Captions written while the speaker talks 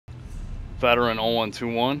veteran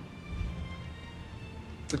 0121.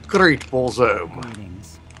 The Great Bulzome.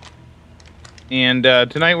 Greetings. And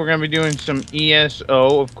tonight we're going to be doing some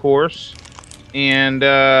ESO, of course. And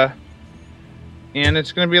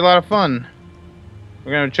it's going to be a lot of fun.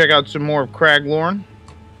 We're going to check out some more of Craglorn.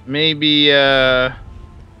 Maybe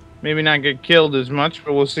not get killed as much,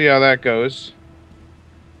 but we'll see how that goes.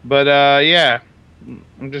 But yeah,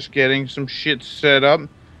 I'm just getting some shit set up,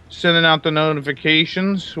 sending out the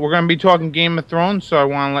notifications. We're going to be talking Game of Thrones, so I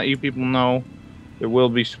want to let you people know there will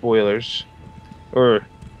be spoilers. Or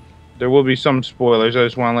there will be some spoilers. I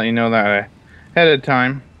just want to let you know that ahead of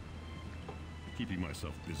time. Keeping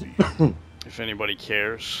myself busy. If anybody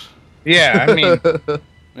cares. Yeah, I mean...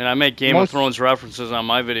 And I make Game of Thrones references on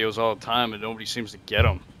my videos all the time, and nobody seems to get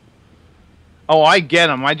them. Oh, I get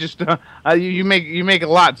them. I just you make a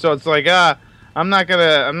lot, so it's like I'm not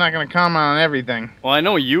gonna comment on everything. Well, I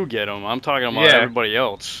know you get them. I'm talking about everybody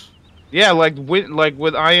else. Yeah, like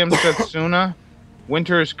with I Am Setsuna,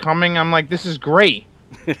 Winter is Coming. I'm like, this is great.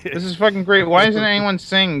 This is fucking great. Why isn't anyone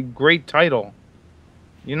saying great title?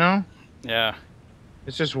 You know? Yeah.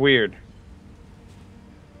 It's just weird.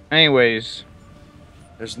 Anyways.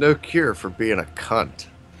 There's no cure for being a cunt.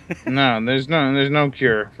 No, there's no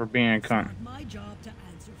cure for being a cunt. My job to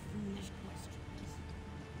answer foolish questions.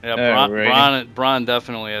 Yeah, Bron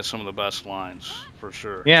definitely has some of the best lines, for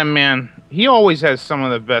sure. Yeah, man. He always has some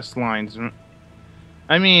of the best lines.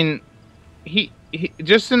 I mean, he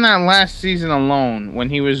just in that last season alone,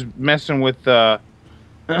 when he was messing with what's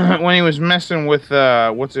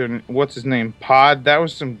his name? Pod, that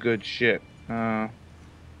was some good shit.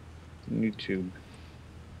 YouTube.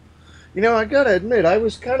 You know, I gotta admit, I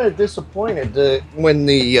was kind of disappointed when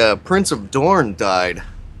the Prince of Dorne died.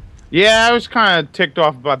 Yeah, I was kind of ticked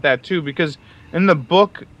off about that too, because in the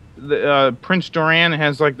book, Prince Doran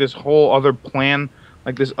has like this whole other plan,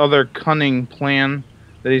 like this other cunning plan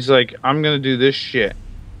that he's like, I'm gonna do this shit,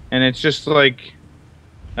 and it's just like,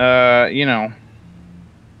 you know,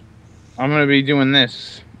 I'm gonna be doing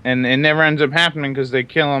this, and it never ends up happening because they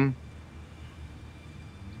kill him.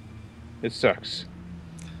 It sucks.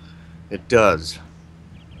 It does.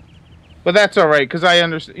 But that's all right, because I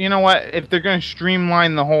understand. You know what? If they're going to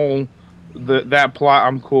streamline the whole that plot,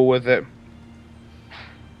 I'm cool with it.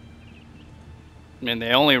 I mean,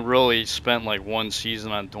 they only really spent like one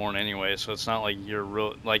season on Dorne anyway, so it's not like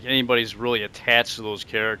anybody's really attached to those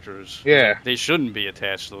characters. Yeah. They shouldn't be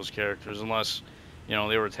attached to those characters unless, you know,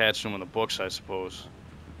 they were attached to them in the books, I suppose.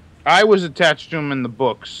 I was attached to him in the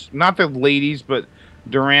books. Not the ladies, but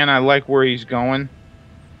Duran, I like where he's going.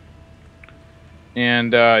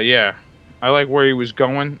 And, yeah, I like where he was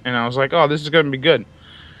going, and I was like, oh, this is going to be good.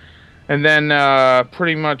 And then,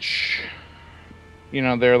 pretty much, you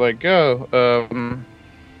know, they're like, oh,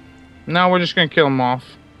 no, we're just going to kill him off.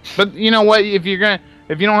 But, you know what, if you don't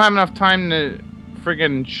have enough time to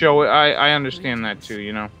friggin' show it, I understand that too,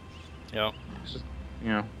 you know? Yeah. You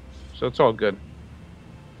know, so it's all good.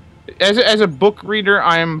 As a book reader,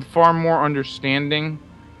 I am far more understanding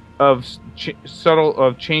of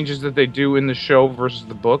subtle changes that they do in the show versus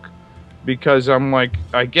the book, because I'm like,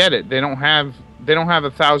 I get it. They don't have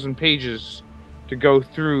 1,000 pages to go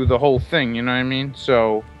through the whole thing. You know what I mean?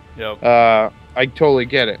 So, yep. I totally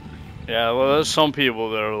get it. Yeah, well, there's some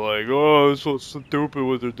people that are like, oh, it's so stupid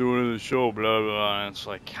what they're doing in the show, blah blah. And it's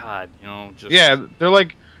like, God, you know, just they're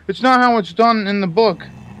like, it's not how it's done in the book,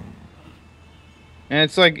 and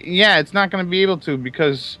it's like, yeah, it's not going to be able to,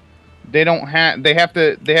 because they have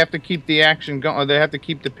to keep the action going. They have to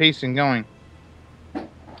keep the pacing going.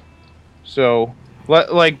 So,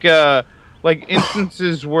 like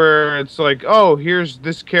instances where it's like, oh, here's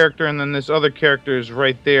this character, and then this other character is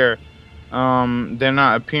right there. They're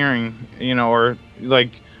not appearing, you know, or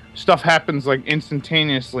like stuff happens like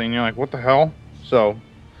instantaneously, and you're like, what the hell? So,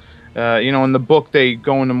 you know, in the book they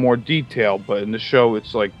go into more detail, but in the show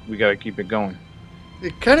it's like we got to keep it going.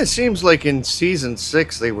 It kind of seems like in season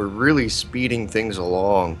 6 they were really speeding things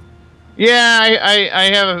along. Yeah, I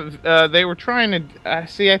have. They were trying to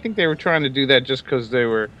see. I think they were trying to do that just because they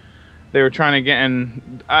were trying to get.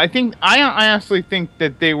 And I honestly think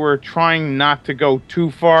that they were trying not to go too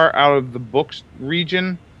far out of the books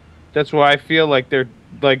region. That's why I feel like they're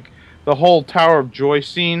like the whole Tower of Joy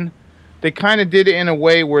scene. They kind of did it in a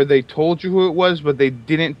way where they told you who it was, but they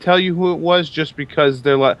didn't tell you who it was, just because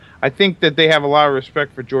they're like. I think that they have a lot of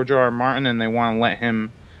respect for George R.R. Martin, and they want to let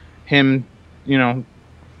him, you know,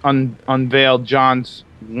 unveil John's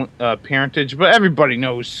parentage. But everybody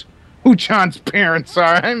knows who John's parents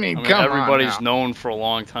are. I mean come everybody's on known for a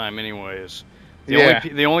long time, anyways.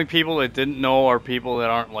 The only people that didn't know are people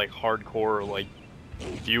that aren't like hardcore like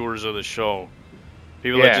viewers of the show.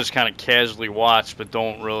 People that just kind of casually watch, but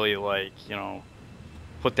don't really like, you know,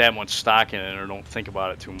 put that much stock in it or don't think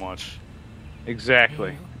about it too much.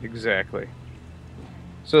 Exactly. Exactly.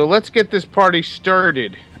 So let's get this party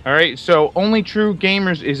started. All right. So Only True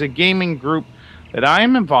Gamers is a gaming group that I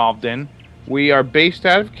am involved in. We are based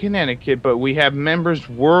out of Connecticut, but we have members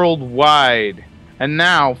worldwide. And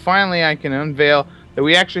now, finally, I can unveil that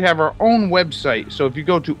we actually have our own website. So if you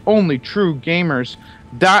go to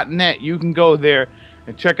onlytruegamers.net, you can go there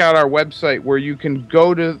and check out our website where you can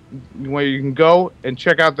go and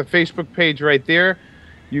check out the Facebook page right there.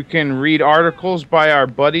 You can read articles by our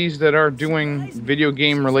buddies that are doing video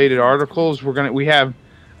game related articles. We have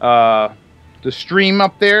the stream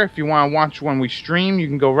up there. If you want to watch when we stream, you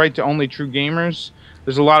can go right to Only True Gamers.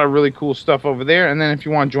 There's a lot of really cool stuff over there. And then if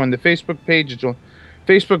you want to join the Facebook page, it's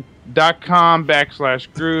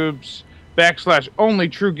facebook.com/groups/Only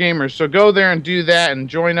True Gamers. So go there and do that and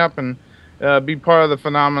join up and be part of the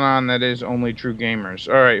phenomenon that is Only True Gamers.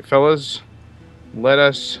 All right, fellas, let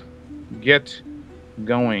us get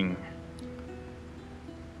going.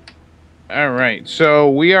 All right, so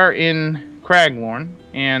we are in Craglorn,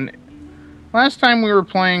 and last time we were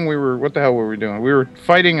playing, what the hell were we doing? We were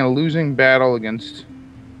fighting a losing battle against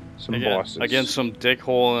some bosses. Against some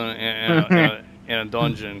dickhole in a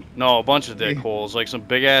dungeon. No, a bunch of dickholes, like some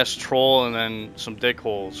big ass troll and then some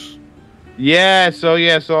dickholes. Yeah, so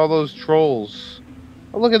all those trolls.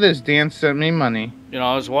 Oh, look at this. Dan sent me money. You know,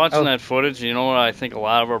 I was watching that footage. And you know what I think a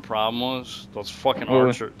lot of our problem was? Those fucking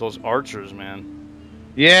archers, man.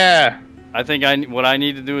 Yeah. I think what I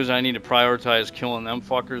need to do is I need to prioritize killing them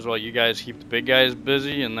fuckers while you guys keep the big guys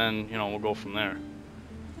busy, and then, you know, we'll go from there.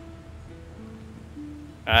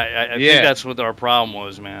 I think that's what our problem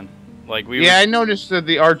was, man. Like I noticed that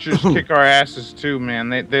the archers kick our asses too, man.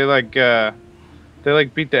 They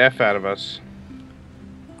beat the F out of us.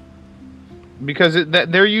 Because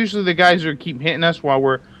they're usually the guys who keep hitting us while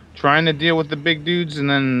we're trying to deal with the big dudes, and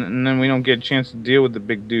then we don't get a chance to deal with the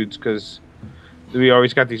big dudes because we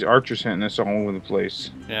always got these archers hitting us all over the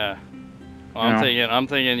place. Yeah. Well, I'm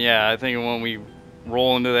thinking, I think when we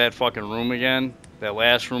roll into that fucking room again, that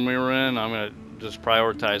last room we were in, I'm gonna just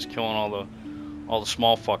prioritize killing all the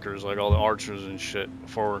small fuckers, like all the archers and shit,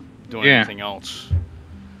 before doing anything else.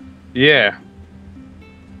 Yeah.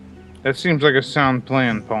 That seems like a sound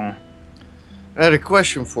plan, Paul. I had a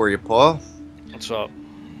question for you, Paul. What's up?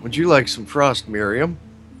 Would you like some frost, Miriam?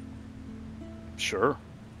 Sure.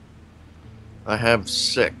 I have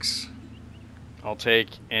 6. I'll take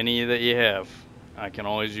any that you have. I can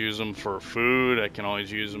always use them for food. I can always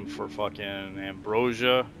use them for fucking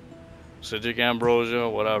ambrosia, Citric ambrosia,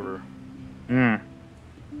 whatever.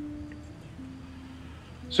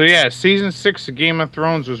 So yeah, season 6 of Game of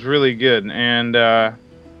Thrones was really good, and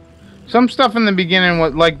some stuff in the beginning,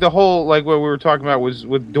 like the whole, like what we were talking about was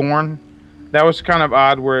with Dorne. That was kind of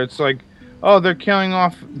odd, where it's like, oh, they're killing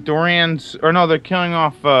off they're killing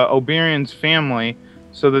off Oberyn's family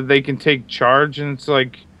so that they can take charge, and it's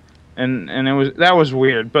like, and that was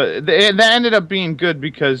weird, but that ended up being good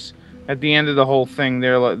because at the end of the whole thing,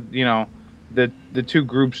 they're like, you know, the two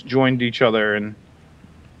groups joined each other, and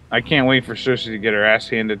I can't wait for Cersei to get her ass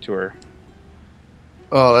handed to her.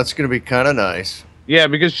 Oh, that's gonna be kind of nice. Yeah,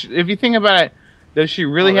 because if you think about it, does she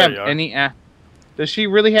really have any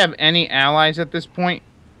allies at this point?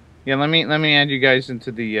 Yeah, let me add you guys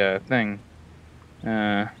into the thing.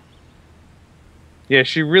 Yeah,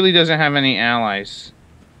 she really doesn't have any allies.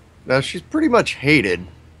 Now she's pretty much hated.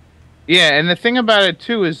 Yeah, and the thing about it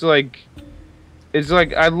too is like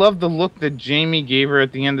I love the look that Jaime gave her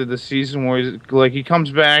at the end of the season, where he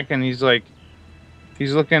comes back and he's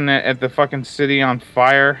looking at the fucking city on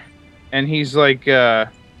fire, and he's like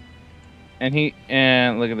and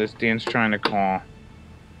look at this, Dan's trying to call.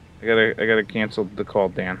 I gotta cancel the call,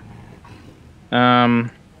 Dan.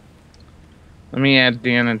 Let me add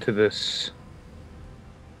Dan into this.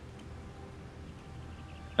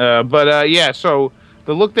 Yeah, so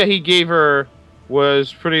the look that he gave her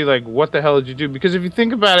was pretty like, what the hell did you do? Because if you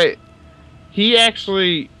think about it, he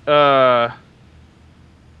actually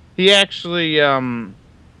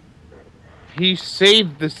he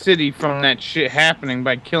saved the city from that shit happening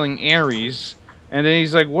by killing Ares, and then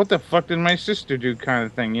he's like, what the fuck did my sister do, kind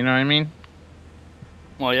of thing, you know what I mean?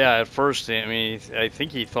 Well, yeah, at first, I mean, I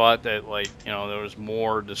think he thought that, like, you know, there was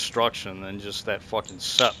more destruction than just that fucking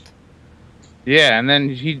sept. Yeah, and then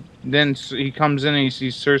he comes in and he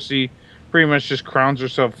sees Cersei pretty much just crowns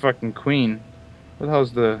herself fucking queen. What the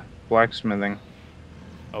hell's the blacksmithing?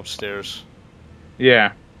 Upstairs.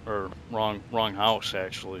 Yeah. Or wrong house,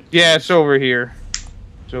 actually. Yeah, it's over here.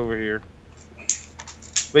 It's over here.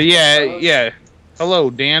 But yeah.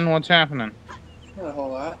 Hello, Dan. What's happening? Not a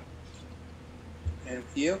whole lot. And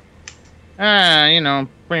you? You know,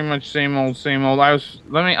 pretty much same old, same old.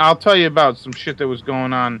 I'll tell you about some shit that was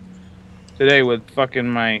going on today with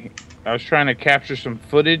fucking I was trying to capture some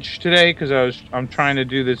footage today because I'm trying to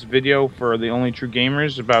do this video for the Only True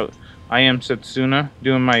Gamers about I Am Setsuna,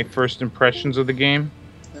 doing my first impressions of the game.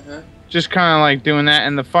 Just kind of like doing that,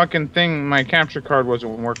 and the fucking thing, my capture card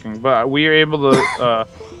wasn't working, but we were able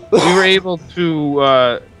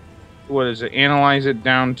to, what is it, analyze it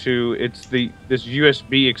down to, this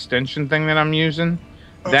USB extension thing that I'm using.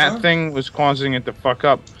 That thing was causing it to fuck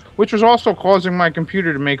up, which was also causing my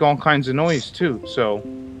computer to make all kinds of noise too, so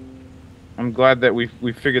I'm glad that we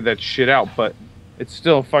figured that shit out, but it's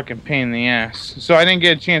still a fucking pain in the ass. So I didn't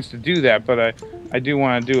get a chance to do that, but I do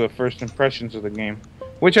want to do a first impressions of the game.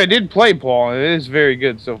 Which I did play, Paul, and it is very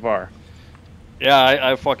good so far.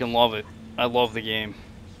 Yeah, I fucking love it. I love the game.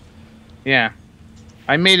 Yeah.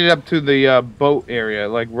 I made it up to the boat area,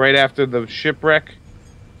 like right after the shipwreck.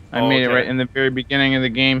 I made it right in the very beginning of the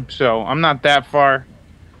game, so I'm not that far.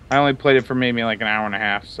 I only played it for maybe like an hour and a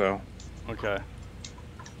half, so. Okay.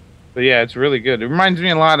 But yeah, it's really good. It reminds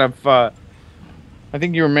me a lot of, I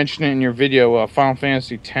think you were mentioning it in your video, Final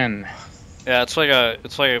Fantasy X. Yeah, it's like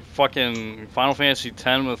a fucking Final Fantasy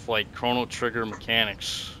X with like Chrono Trigger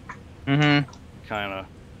mechanics. Mm-hmm. Kinda.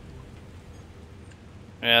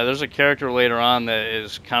 Yeah, there's a character later on that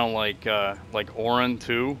is kind of like Auron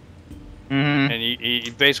too. Mm-hmm. And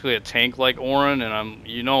he basically a tank like Auron, and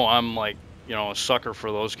I'm like, you know, a sucker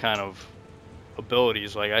for those kind of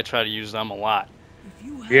abilities. Like I try to use them a lot.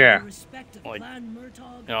 Yeah. Like,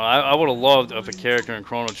 you know, I would have loved if a character in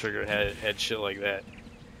Chrono Trigger had shit like that.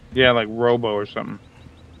 Yeah, like Robo or something.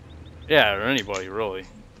 Yeah, or anybody really.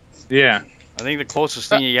 Yeah. I think the closest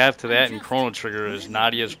thing you have to that in Chrono Trigger is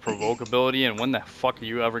Nadia's provoke ability, and when the fuck are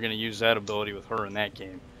you ever gonna use that ability with her in that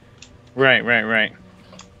game? Right.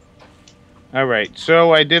 Alright,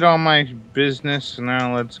 so I did all my business,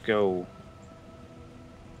 now let's go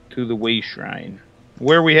to the Way Shrine.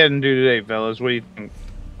 Where are we heading to today, fellas? What do you think?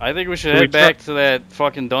 I think we should head back to that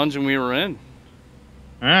fucking dungeon we were in.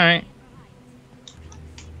 Alright.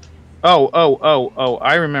 Oh,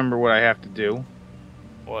 I remember what I have to do.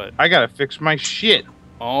 What? I gotta fix my shit.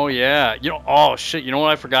 Oh, yeah. You know, oh, shit, you know what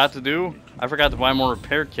I forgot to do? I forgot to buy more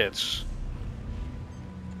repair kits.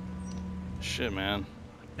 Shit, man.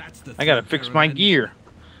 I gotta fix my gear.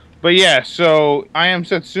 But yeah, so I Am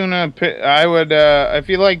Setsuna. I would, if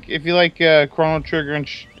you like Chrono Trigger and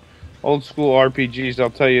old school RPGs, I'll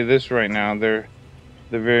tell you this right now, they're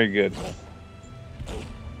very good.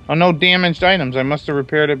 Oh, no damaged items. I must have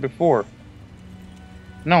repaired it before.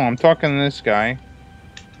 No, I'm talking to this guy.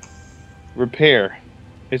 Repair.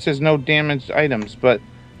 It says no damaged items, but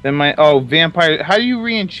then vampire. How do you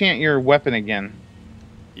re-enchant your weapon again?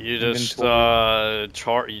 You just you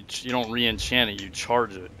don't re-enchant it. You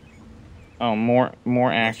charge it. Oh,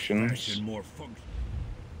 more actions.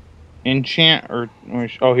 Enchant or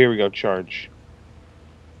oh, here we go. Charge.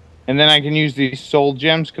 And then I can use these soul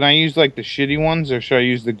gems. Can I use like the shitty ones, or should I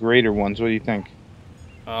use the greater ones? What do you think?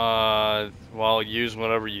 Well, use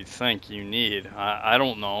whatever you think you need. I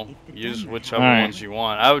don't know. Use whichever ones you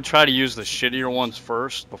want. I would try to use the shittier ones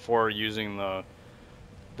first before using the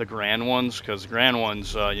grand ones, because the grand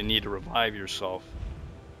ones you need to revive yourself.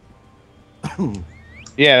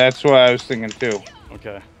 Yeah, that's what I was thinking too.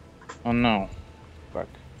 Okay. Oh no. Fuck.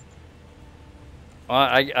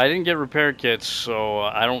 I didn't get repair kits, so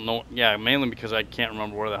I don't know. Yeah, mainly because I can't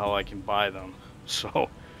remember where the hell I can buy them. So,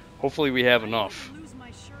 hopefully we have enough.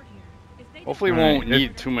 Hopefully we won't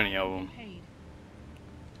need too many of them.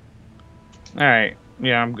 Alright.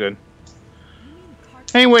 Yeah, I'm good.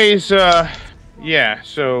 Anyways, yeah,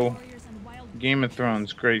 so Game of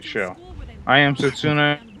Thrones, great show. I Am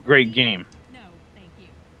Setsuna, great game.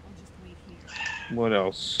 What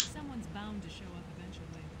else?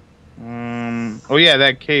 Oh yeah,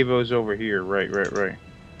 that cave was over here. Right.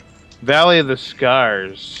 Valley of the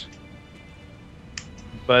Scars.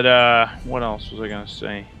 But, what else was I gonna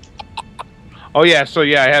say? Oh yeah, so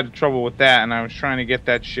yeah, I had trouble with that, and I was trying to get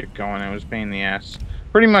that shit going. It was a pain in the ass.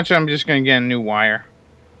 Pretty much, I'm just gonna get a new wire.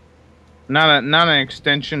 Not an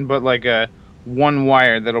extension, but like a one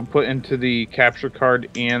wire that'll put into the capture card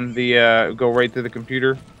and the go right to the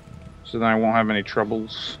computer, so then I won't have any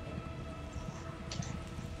troubles.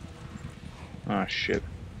 Oh shit.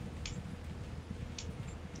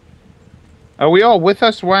 Are we all with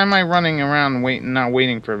us? Why am I running around not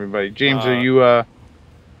waiting for everybody? James, are you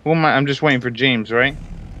who am I? I'm just waiting for James, right?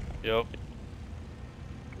 Yep.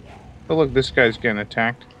 Oh look, this guy's getting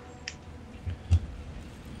attacked.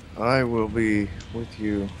 I will be with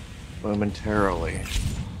you momentarily.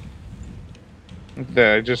 Look at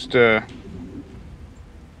that,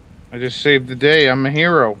 I just saved the day. I'm a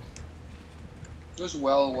hero. Those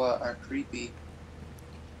well are creepy.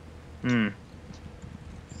 And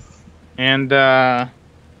yeah,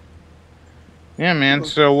 man.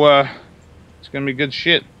 So it's gonna be good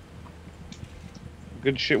shit.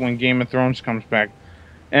 Good shit when Game of Thrones comes back.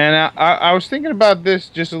 And I was thinking about this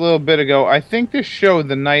just a little bit ago. I think this show,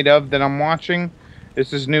 The Night Of, that I'm watching, is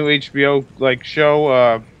this new HBO like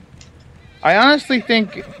show. I honestly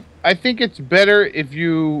think it's better if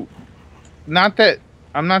you. Not that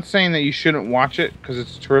I'm not saying that you shouldn't watch it because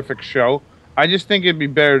it's a terrific show. I just think it'd be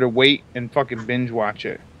better to wait and fucking binge watch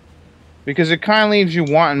it, because it kind of leaves you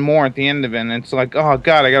wanting more at the end of it. And it's like, oh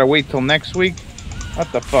god, I gotta wait till next week.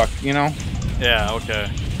 What the fuck, you know? Yeah. Okay.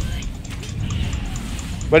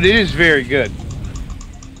 But it is very good.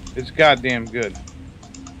 It's goddamn good.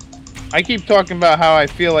 I keep talking about how I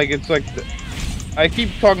feel like it's like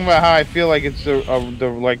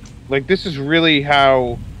like this is really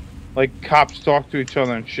how like cops talk to each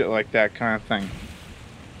other and shit like that kind of thing.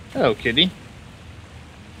 Hello, kitty.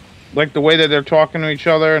 Like the way that they're talking to each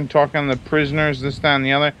other and talking to the prisoners, this, that, and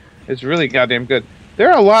the other. It's really goddamn good. There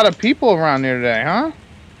are a lot of people around here today, huh?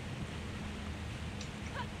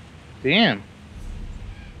 Damn.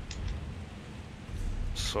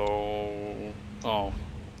 So,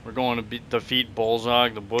 we're going to defeat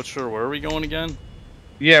Bulzog the Butcher. Where are we going again?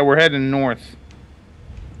 Yeah, we're heading north.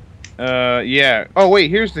 Yeah. Oh, wait,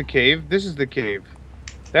 here's the cave. This is the cave.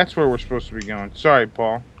 That's where we're supposed to be going. Sorry,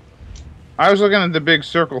 Paul. I was looking at the big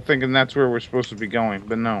circle thinking that's where we're supposed to be going,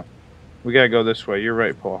 but no. We gotta go this way. You're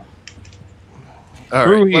right, Paul. All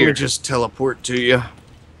Through right, let here. me just teleport to you.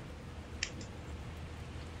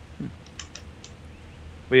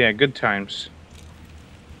 But yeah, good times.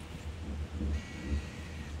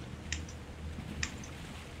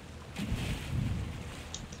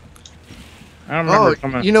 I don't remember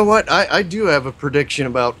coming. You know what? I do have a prediction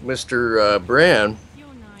about Mr. Bran. You're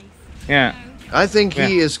nice. Yeah. I think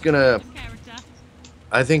he Yeah. is gonna. Character.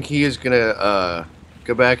 I think he is gonna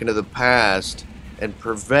go back into the past and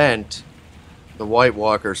prevent the White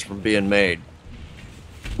Walkers from being made.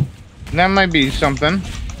 That might be something.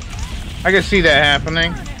 I can see that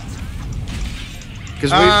happening.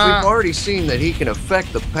 Because we've already seen that he can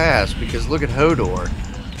affect the past. Because look at Hodor.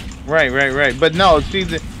 Right. But no, see,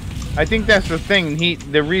 I think that's the thing.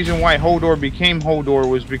 The reason why Hodor became Hodor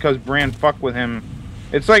was because Bran fucked with him.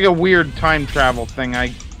 It's like a weird time travel thing.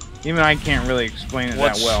 Even I can't really explain it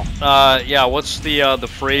that well. Yeah. What's the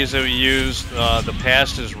phrase that we used? The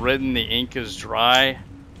past is written, the ink is dry.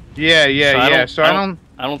 Yeah. So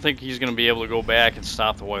I don't think he's gonna be able to go back and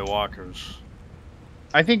stop the White Walkers.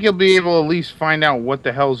 I think he'll be able to at least find out what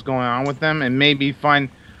the hell's going on with them, and maybe find.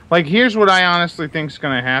 Like, here's what I honestly think's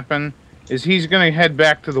gonna happen: is he's gonna head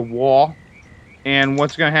back to the wall, and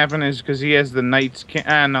what's gonna happen is because he has the Night's King.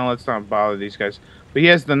 No, let's not bother these guys. But he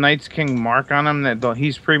has the Night's King mark on him that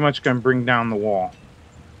he's pretty much gonna bring down the wall,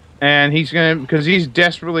 and because he's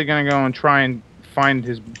desperately gonna go and try and find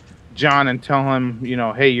his Jon and tell him, you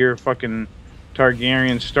know, hey, you're a fucking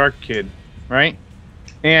Targaryen Stark kid, right?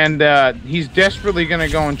 And he's desperately gonna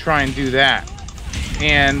go and try and do that,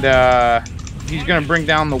 and he's gonna bring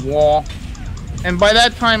down the wall. And by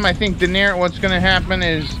that time, I think what's gonna happen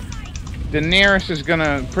is Daenerys is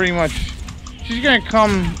gonna pretty much, she's gonna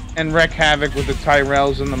come and wreak havoc with the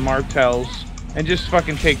Tyrells and the Martells, and just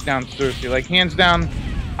fucking take down Cersei. Like, hands down,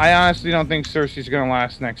 I honestly don't think Cersei's gonna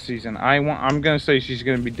last next season. I'm gonna say she's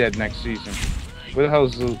gonna be dead next season. Where the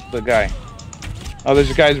hell's the guy? Oh,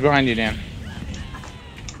 there's guys behind you, Dan.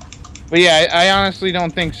 But yeah, I honestly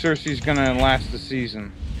don't think Cersei's gonna last the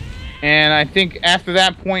season. And I think after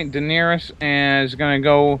that point, Daenerys is gonna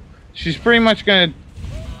go. She's pretty much gonna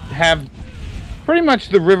have pretty much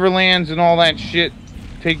the Riverlands and all that shit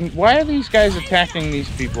taking. Why are these guys attacking these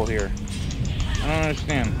people here? I don't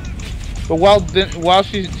understand. But while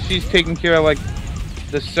she's taking care of like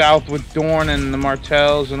the South with Dorne and the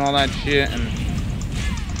Martells and all that shit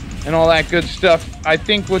and all that good stuff, I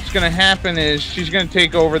think what's gonna happen is she's gonna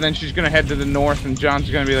take over, then she's gonna head to the north, and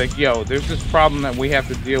Jon's gonna be like, yo, there's this problem that we have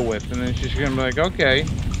to deal with, and then she's gonna be like, okay,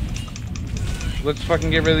 let's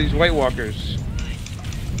fucking get rid of these White Walkers.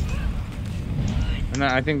 And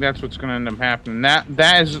I think that's what's gonna end up happening.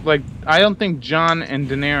 That is like, I don't think Jon and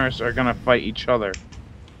Daenerys are gonna fight each other.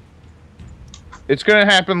 It's gonna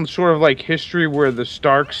happen sort of like history where the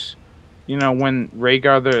Starks, you know, when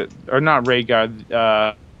Rhaegar the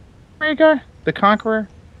Conqueror?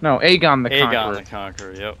 No, Aegon the Conqueror. Aegon the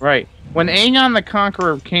Conqueror, yep. Right. When Aegon the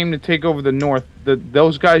Conqueror came to take over the north,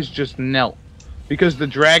 those guys just knelt. Because the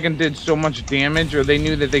dragon did so much damage, or they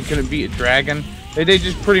knew that they couldn't beat a dragon, they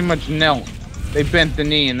just pretty much knelt. they bent the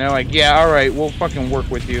knee and they're like, yeah, all right, we'll fucking work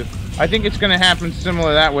with you. I think it's gonna happen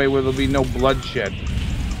similar that way, where there'll be no bloodshed.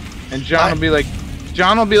 And John will be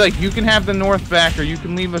like, you can have the North back, or you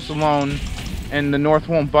can leave us alone, and the North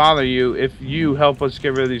won't bother you if you help us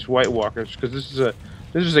get rid of these White Walkers, because this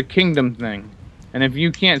is a kingdom thing, and if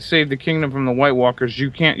you can't save the kingdom from the White Walkers, you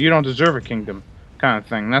don't deserve a kingdom, kind of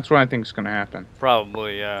thing. That's what I think is gonna happen.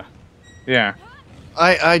 Probably, yeah. Yeah.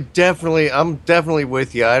 I'm definitely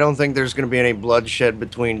with you. I don't think there's going to be any bloodshed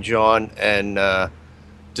between Jon and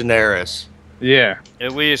Daenerys. Yeah.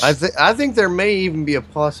 At least. I think there may even be a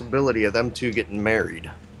possibility of them two getting married.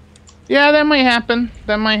 Yeah, that might happen.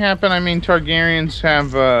 That might happen. I mean, Targaryens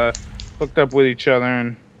have hooked up with each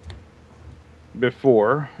other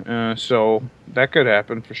before, so that could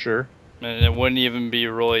happen for sure. And it wouldn't even be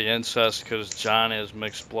really incest because Jon is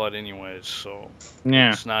mixed blood anyways, so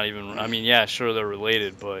yeah, it's not even. I mean, yeah, sure they're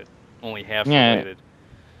related, but only half related.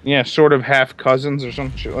 Yeah, sort of half cousins or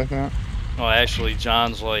some shit like that. Oh, actually,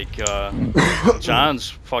 Jon's like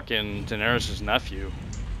Jon's fucking Daenerys' nephew.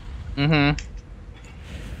 Mm-hmm.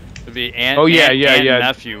 It'd be aunt,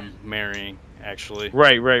 nephew marrying, actually.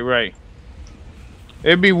 Right.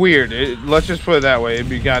 It'd be weird. Let's just put it that way. It'd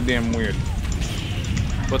be goddamn weird.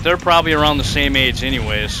 But they're probably around the same age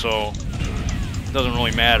anyway, so it doesn't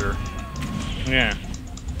really matter. Yeah.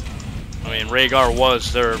 I mean, Rhaegar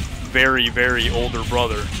was their very, very older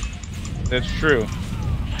brother. That's true.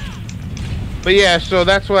 But yeah, so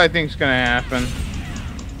that's what I think is going to happen.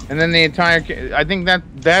 And then I think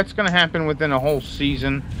that's going to happen within a whole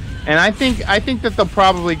season. And I think that they'll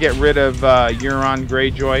probably get rid of Euron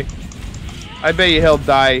Greyjoy. I bet you he'll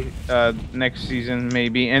die next season,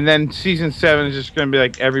 maybe. And then season 7 is just going to be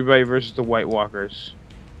like everybody versus the White Walkers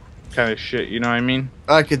kind of shit, you know what I mean?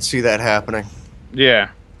 I could see that happening.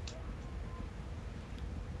 Yeah.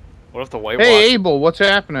 What if the White Walkers... Hey, Abel, what's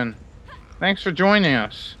happening? Thanks for joining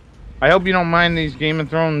us. I hope you don't mind these Game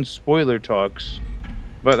of Thrones spoiler talks.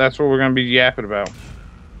 But that's what we're going to be yapping about.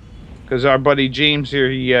 Because our buddy James here,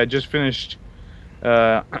 he just finished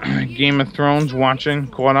Game of Thrones watching,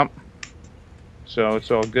 caught up. So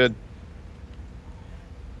it's all good.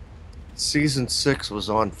 Season 6 was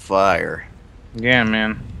on fire. Yeah,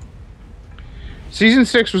 man. Season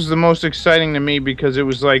 6 was the most exciting to me because it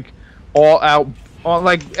was like all out,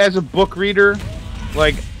 like as a book reader,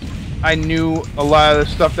 like I knew a lot of the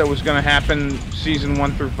stuff that was going to happen season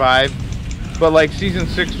 1 through 5. But like season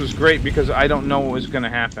 6 was great because I don't know what was going to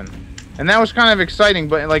happen. And that was kind of exciting,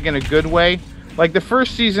 but like in a good way. Like the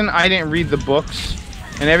first season, I didn't read the books.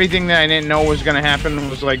 And everything that I didn't know was going to happen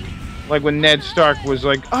was like when Ned Stark was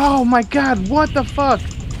like, oh my god, what the fuck?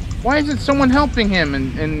 Why isn't someone helping him?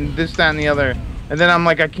 And this, that, and the other. And then I'm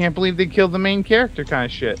like, I can't believe they killed the main character kind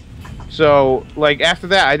of shit. So, like, after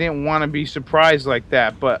that, I didn't want to be surprised like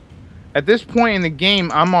that. But at this point in the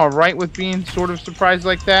game, I'm alright with being sort of surprised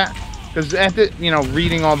like that. Because,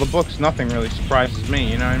 reading all the books, nothing really surprises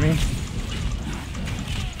me, you know what I mean?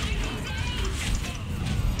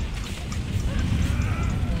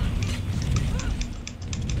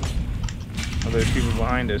 Oh, there's people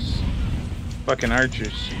behind us. Fucking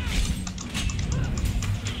archers.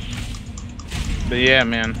 But yeah,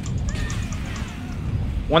 man.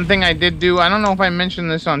 One thing I did do, I don't know if I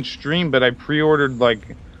mentioned this on stream, but I pre-ordered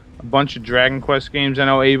like a bunch of Dragon Quest games. I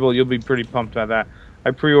know, Abel, you'll be pretty pumped about that.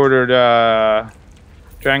 I pre-ordered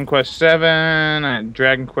Dragon Quest 7,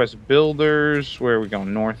 Dragon Quest Builders. Where are we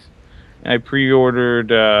going? North. And I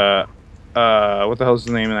pre-ordered what the hell's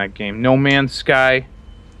the name of that game? No Man's Sky,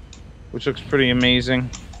 which looks pretty amazing.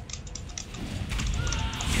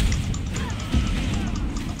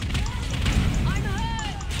 I'm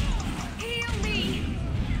hurt! Heal me!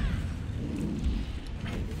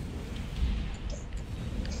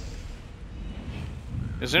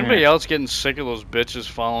 Is anybody else getting sick of those bitches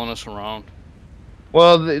following us around?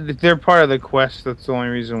 Well, they're part of the quest. That's the only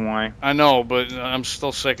reason why. I know, but I'm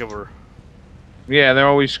still sick of her. Yeah, they're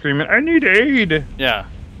always screaming, I need aid! Yeah.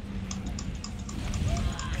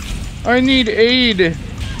 I need aid!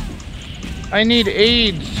 I need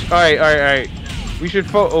AIDS! Alright. We should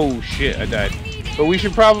oh shit, I died. But we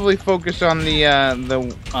should probably focus on the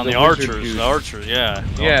archers. dudes. The archers, yeah.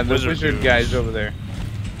 Yeah, the wizard dudes. guys over there.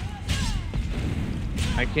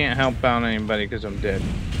 I can't help out anybody because I'm dead.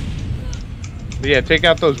 But yeah, take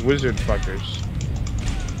out those wizard fuckers.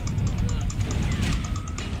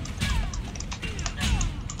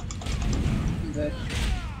 That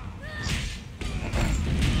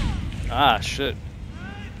Ah, shit.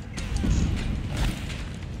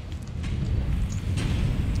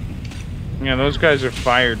 Yeah, those guys are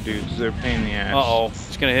fire dudes. They're a pain in the ass. Uh-oh.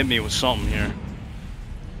 It's gonna hit me with something here.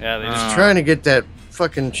 Yeah, they just... Trying to get that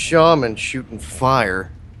fucking shaman shooting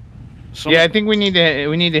fire. Yeah, I think we need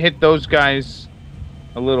to hit those guys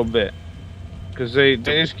a little bit, because they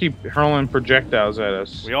just keep hurling projectiles at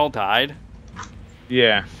us. We all died?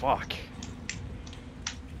 Yeah. Fuck.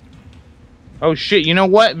 Oh shit! You know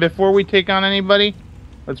what? Before we take on anybody,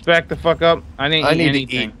 let's back the fuck up. I didn't eat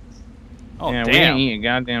anything. Oh yeah, damn. we didn't eat it.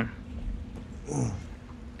 Goddamn.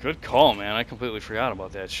 Good call, man. I completely forgot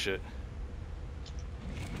about that shit.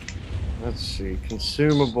 Let's see,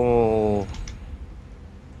 consumable.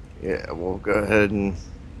 Yeah, we'll go ahead and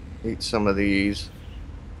eat some of these.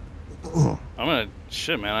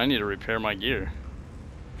 Shit, man. I need to repair my gear.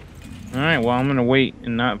 All right. Well, I'm gonna wait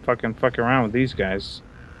and not fuck around with these guys.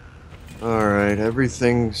 All right,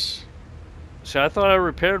 everything's. See, I thought I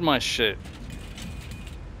repaired my shit.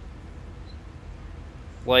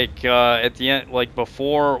 Like, at the end, like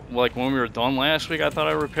before, like when we were done last week, I thought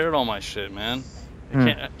I repaired all my shit, man.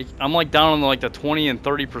 I'm like down in like the 20 and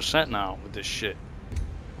 30% now with this shit.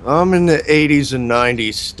 I'm in the 80s and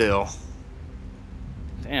 90s still.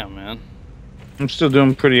 Damn, man. I'm still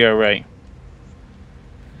doing pretty alright.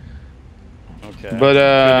 Okay. But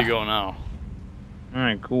good to go now. All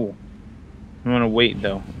right, cool. I'm gonna wait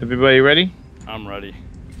though. Everybody ready? I'm ready.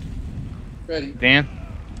 Ready. Dan?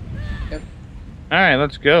 Yep. All right,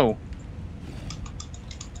 let's go.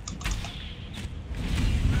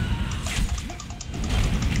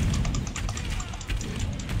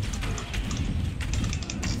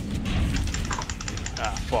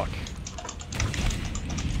 Ah, fuck.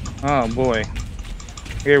 Oh boy.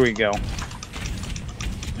 Here we go.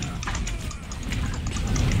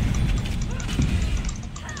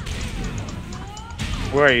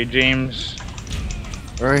 Where are you, James?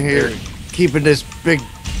 Right here, keeping this big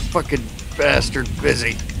fucking bastard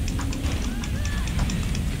busy.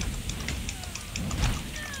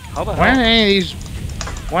 How the hell?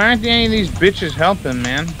 Why aren't any of these bitches helping,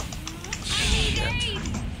 man?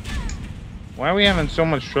 Why are we having so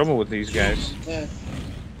much trouble with these guys? Yeah.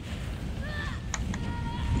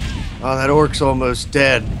 Oh, that orc's almost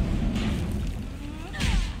dead.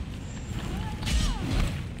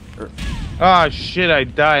 Oh shit, I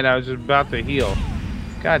died. I was about to heal.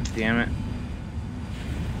 God damn it.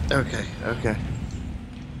 Okay, okay.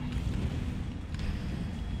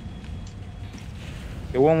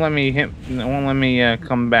 It won't let me hit. It won't let me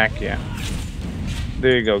come back yet.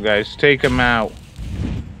 There you go, guys. Take him out.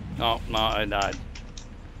 No, I died.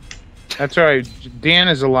 That's alright. Dan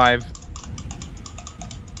is alive.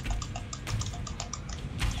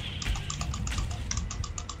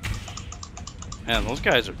 Man, those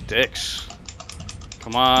guys are dicks.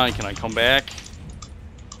 Come on, can I come back?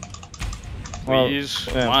 Please,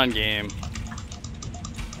 Well, come on, game.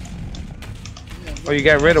 Oh, you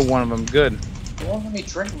got rid of one of them. Good. They won't let me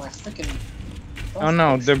drink my freaking. Oh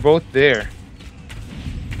no, they're both there.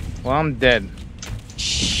 Well, I'm dead.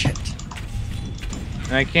 Shit.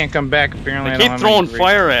 And I can't come back. Apparently, They I keep don't have throwing any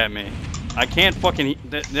fire at me. I can't fucking.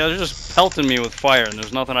 They're just pelting me with fire, and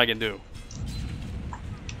there's nothing I can do.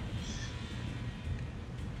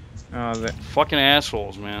 Oh, that. Fucking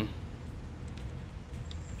assholes, man.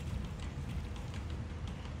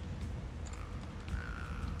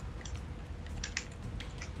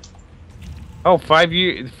 Oh, 5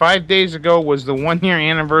 days ago was the 1 year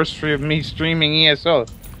anniversary of me streaming ESO.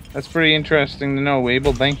 That's pretty interesting to know,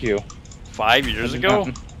 Abel. Thank you. 5 years ago?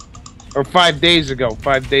 Or 5 days ago.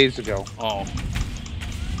 5 days ago. Oh.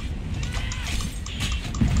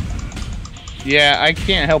 Yeah, I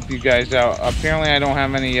can't help you guys out. Apparently, I don't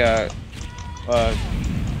have any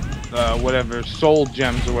whatever soul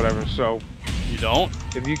gems or whatever. So You don't?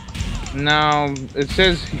 if you no, it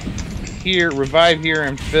says here revive here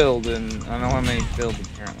and filled, and I don't know how many filled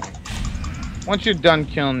apparently. Once you're done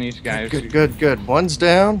killing these guys, Good. One's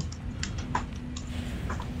down.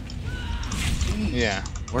 yeah.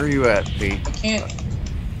 Where are you at, Pete? I can't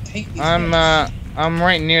take these things. I'm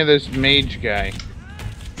right near this mage guy.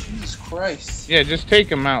 Jesus Christ. Yeah, just take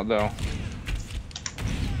him out though.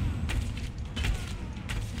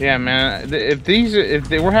 Yeah, man. If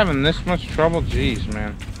they were having this much trouble, jeez,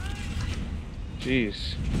 man.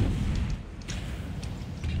 Jeez.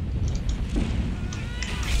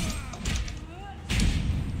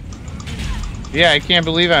 Yeah, I can't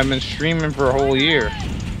believe I've been streaming for a whole year.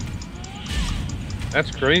 That's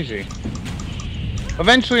crazy.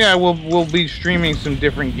 Eventually, I will be streaming some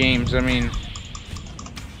different games. I mean,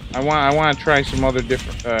 I want to try some other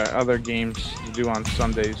different other games to do on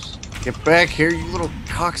Sundays. Get back here, you little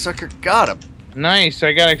cocksucker. Got him. Nice,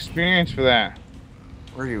 I got experience for that.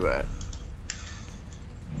 Where are you at?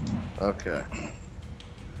 Okay.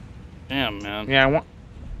 Damn, man. Yeah, I want.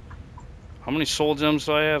 How many soul gems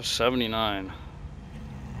do I have? 79.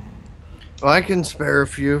 Well, I can spare a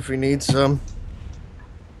few if you need some.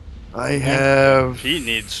 I have... Pete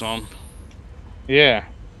needs some. Yeah.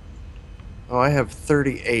 Oh, I have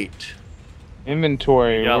 38.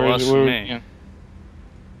 Inventory. You got less than me. Yeah.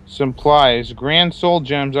 Supplies. Grand soul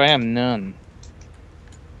gems. I have none.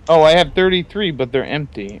 Oh, I have 33, but they're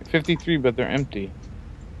empty. 53, but they're empty.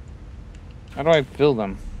 How do I fill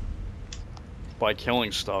them? By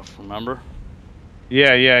killing stuff, remember?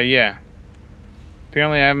 Yeah.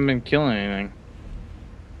 Apparently, I haven't been killing anything.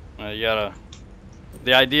 You gotta...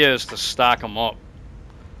 The idea is to stock them up.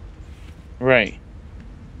 Right.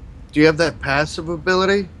 Do you have that passive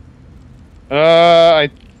ability? I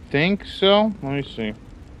think so. Let me see.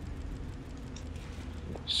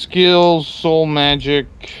 Skills, soul magic,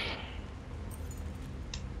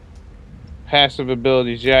 passive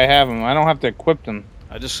abilities. Yeah, I have them. I don't have to equip them.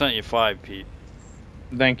 I just sent you 5, Pete.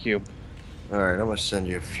 Thank you. Alright, I'm gonna send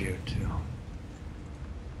you a few too.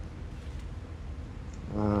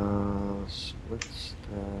 Split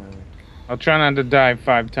stack. I'll try not to die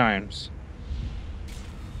 5 times.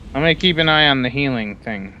 I'm gonna keep an eye on the healing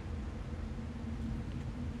thing.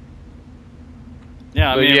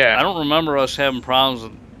 Yeah, I But mean, yeah. I don't remember us having problems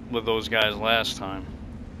with those guys last time.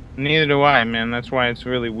 Neither do I, man. That's why it's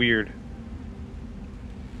really weird.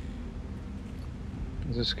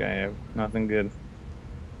 What's this guy have? Nothing good.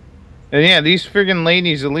 And yeah, these friggin'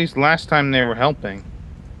 ladies, at least last time they were helping.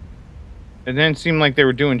 It didn't seem like they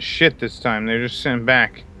were doing shit this time. They were just sitting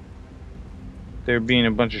back. They were being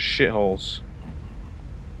a bunch of shitholes.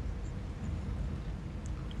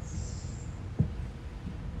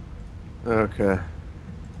 Okay.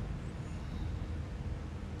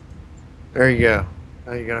 There you go.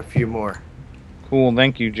 Now you got a few more. Cool,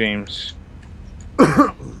 thank you, James.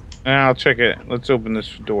 I'll check it. Let's open this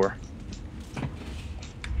door.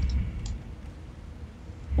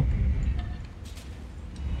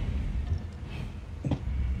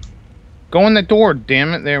 Go in the door,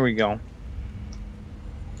 damn it. There we go.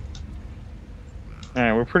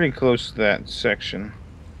 Alright, we're pretty close to that section.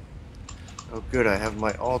 Oh good, I have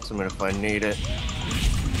my ultimate if I need it.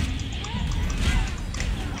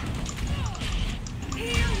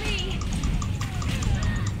 Heal me.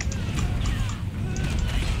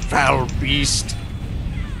 Foul beast!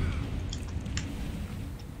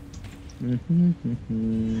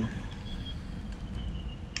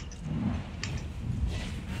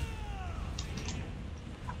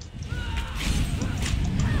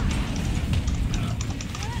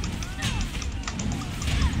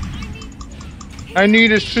 I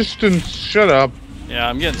need assistance. Shut up. Yeah,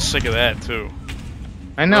 I'm getting sick of that, too.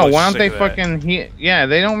 I know. Really Why don't sick they of that. fucking heal? Yeah,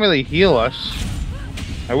 they don't really heal us.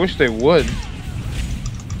 I wish they would.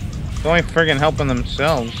 They're only friggin' helping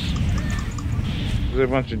themselves. They're a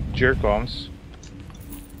bunch of jerk-offs.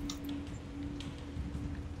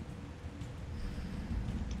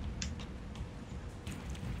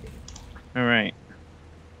 Alright.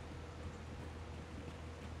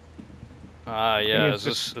 Yeah, it's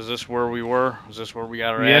is this where we were? Is this where we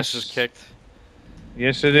got our Yes. asses kicked?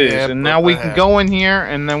 Yes, it is. Yeah, And now we can ahead. go in here,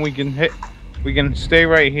 and then we can hit... We can stay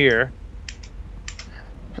right here.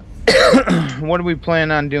 What do we plan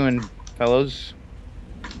on doing, fellows?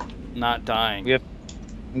 Not dying. Yep.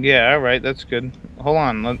 Yeah, alright, that's good. Hold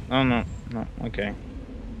on. Oh, no. No, okay.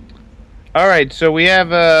 Alright, so we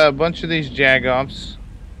have a bunch of these jagoffs.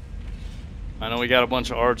 I know we got a bunch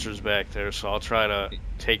of archers back there, so I'll try to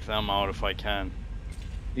take them out if I can.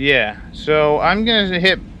 Yeah, so I'm gonna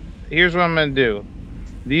hit... Here's what I'm gonna do.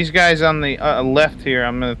 These guys on the left here,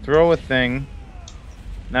 I'm gonna throw a thing.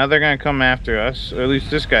 Now they're gonna come after us. Or at least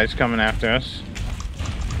this guy's coming after us.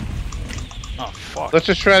 Oh, fuck. Let's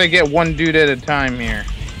just try to get one dude at a time here.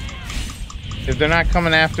 If they're not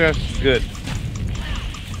coming after us, good.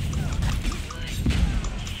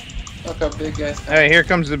 Look how big guys. Alright, here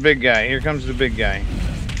comes the big guy. Here comes the big guy.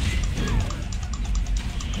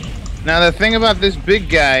 Now the thing about this big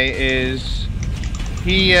guy is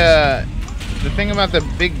the thing about the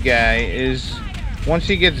big guy is once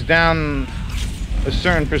he gets down a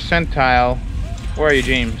certain percentile. Where are you,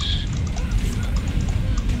 James?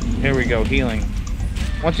 Here we go, healing.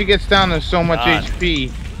 Once he gets down to so much God. HP,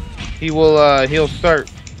 he will he'll start.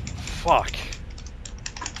 Fuck.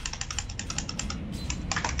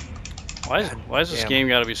 Why is this damn. game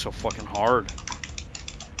gotta be so fucking hard?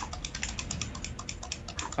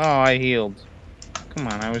 Oh, I healed. Come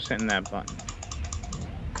on, I was hitting that button.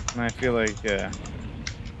 And I feel like Dead.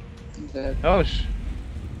 oh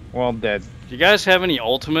we're all dead. Do you guys have any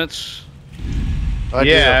ultimates? I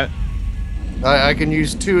Yeah, do. I can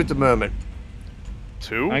use 2 at the moment.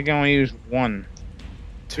 2? I can only use one.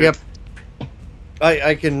 2? Yep.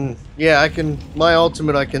 I can. Yeah, I can. My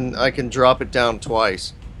ultimate, I can drop it down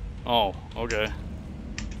twice. Oh, okay.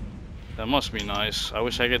 That must be nice. I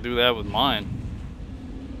wish I could do that with mine.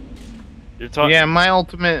 You're talking. Yeah, my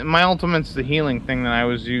ultimate's the healing thing that I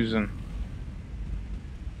was using.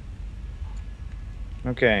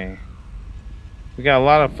 Okay. We got a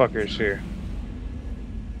lot of fuckers here.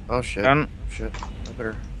 Oh shit. I Shit. I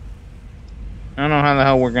better. don't know how the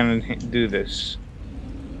hell we're gonna do this.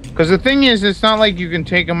 Because the thing is, it's not like you can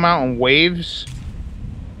take them out in waves.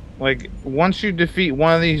 Like, once you defeat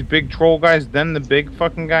one of these big troll guys, then the big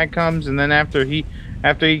fucking guy comes, and then after he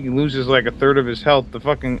loses like a third of his health, the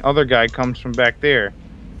fucking other guy comes from back there.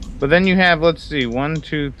 But then you have, let's see, 1,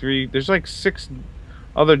 2, 3, there's like 6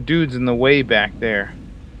 other dudes in the way back there.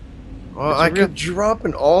 Well, I could drop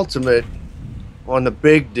an ultimate on the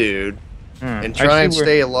big dude and try and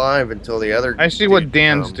stay alive until the other. I see what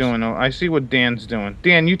Dan's doing. I see what Dan's doing.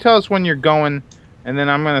 Dan, you tell us when you're going, and then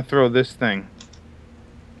I'm gonna throw this thing.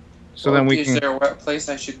 So then we can. Is there a place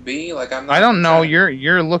I should be? Like I'm not. I don't know.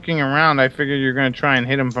 You're looking around. I figure you're gonna try and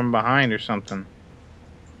hit him from behind or something.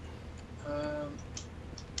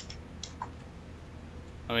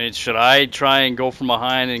 I mean, should I try and go from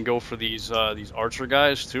behind and go for these archer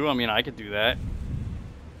guys too? I mean, I could do that.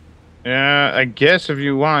 Yeah, I guess if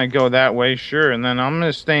you want to go that way, sure. And then I'm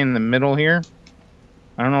gonna stay in the middle here.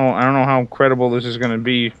 I don't know how credible this is gonna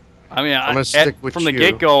be. I mean, from the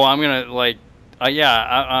get-go, I'm gonna like,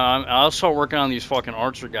 I'll start working on these fucking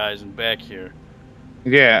archer guys in back here.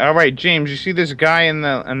 Yeah. All right, James. You see this guy in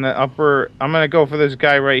the upper? I'm gonna go for this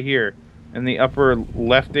guy right here. In the upper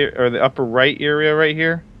left or the upper right area right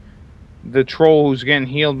here, the troll who's getting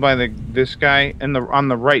healed by this guy on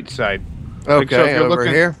the right side. Okay, like, so if you're over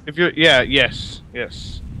here. If you're yes.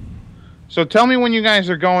 So tell me when you guys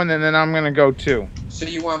are going, and then I'm gonna go too. So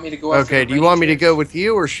you want me to go? After Okay, do you want me to go with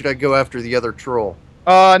you, or should I go after the other troll?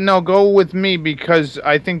 No, go with me because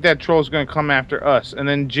I think that troll's gonna come after us, and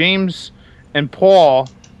then James and Paul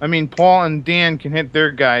and Dan can hit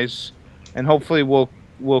their guys, and hopefully we'll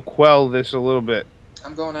quell this a little bit.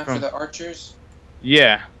 I'm going after the archers?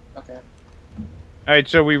 Yeah. Okay. Alright,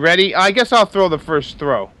 so we ready? I guess I'll throw the first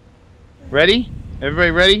throw. Ready?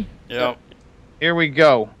 Everybody ready? Yep. Here we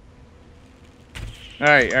go.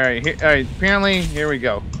 Alright. Apparently, here we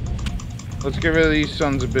go. Let's get rid of these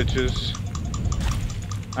sons of bitches.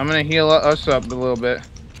 I'm gonna heal us up a little bit.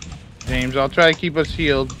 James, I'll try to keep us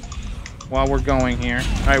healed while we're going here.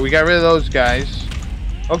 Alright, we got rid of those guys.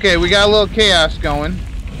 Okay, we got a little chaos going.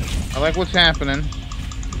 I like what's happening.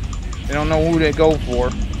 They don't know who to go for.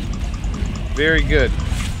 Very good.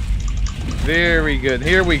 Very good.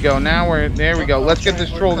 Here we go. There we go. Let's get this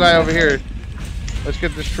troll guy over here. Let's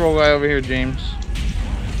get this troll guy over here, James.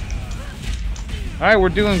 Alright, we're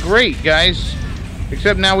doing great, guys.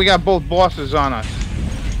 Except now we got both bosses on us.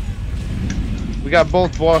 We got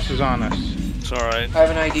both bosses on us. It's alright. I have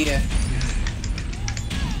an idea.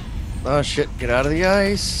 Oh shit, get out of the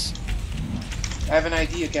ice. I have an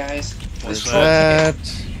idea, guys. What's that?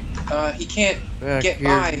 He can't get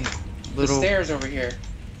by the stairs over here.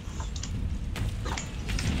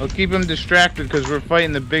 We'll keep him distracted because we're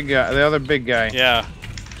fighting the big guy, the other big guy. Yeah.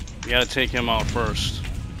 You gotta take him out first.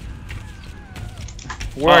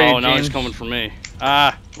 Where are you, now James? he's coming for me.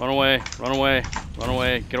 Ah! Run away! Run away! Run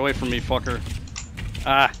away! Get away from me, fucker!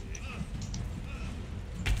 Ah!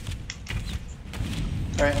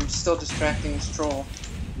 Alright, I'm still distracting this troll.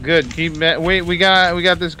 Good. Keep that. Wait, we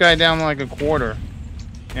got this guy down like a quarter.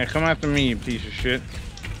 Yeah, come after me, you piece of shit.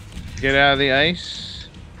 Get out of the ice.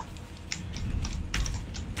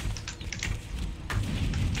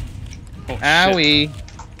 Oh, Owie.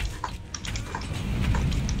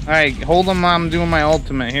 Alright, hold him. I'm doing my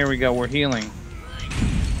ultimate. Here we go. We're healing.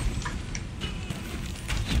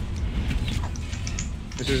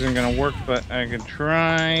 This isn't gonna work, but I could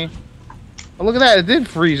try. Oh, look at that. It did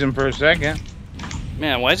freeze him for a second.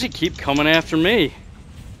 Man, why does he keep coming after me?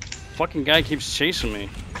 Fucking guy keeps chasing me.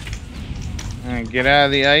 Alright, get out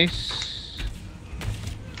of the ice.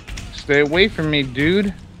 Stay away from me,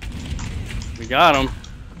 dude. We got him.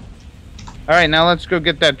 Alright, now let's go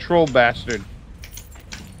get that troll bastard.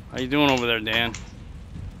 How you doing over there, Dan?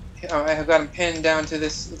 I have got him pinned down to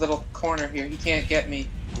this little corner here. He can't get me.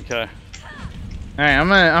 Okay. Alright, I'm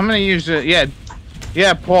gonna use it.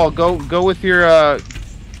 Yeah, Paul, go with your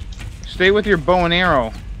stay with your bow and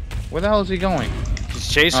arrow. Where the hell is he going? He's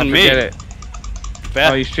chasing me. Forget it.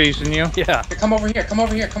 Oh, he's chasing you? Yeah. Here, come over here. Come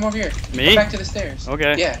over here. Come over here. Me? Go back to the stairs.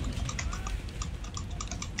 Okay. Yeah.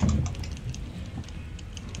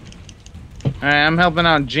 Alright, I'm helping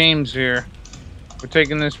out James here. We're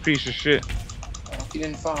taking this piece of shit. Oh, he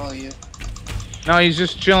didn't follow you. No, he's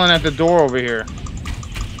just chilling at the door over here.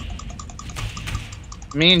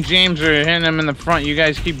 Me and James are hitting them in the front. You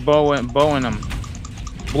guys keep bowing them.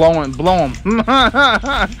 Blow them.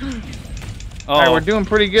 Alright, we're doing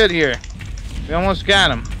pretty good here. We almost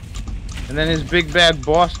got him. And then his big bad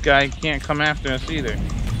boss guy can't come after us either.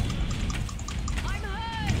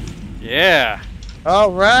 Yeah.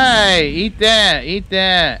 Alright, eat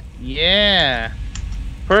that. Yeah.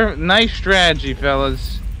 Nice strategy,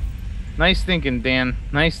 fellas. Nice thinking, Dan.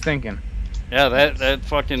 Nice thinking. Yeah, that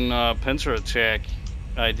fucking pincer attack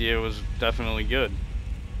idea was definitely good.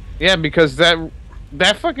 Yeah, because that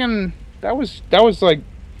was like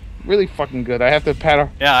really fucking good. I have to pat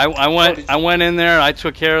her. Yeah, I went in there, I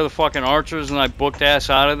took care of the fucking archers, and I booked ass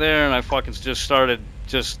out of there, and I fucking just started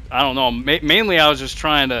I don't know. Mainly, I was just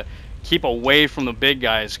trying to keep away from the big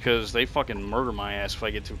guys because they fucking murder my ass if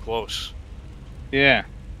I get too close. Yeah.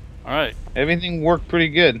 All right. Everything worked pretty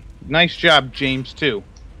good. Nice job, James, too.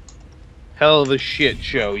 Hell of a shit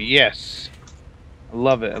show. Yes. I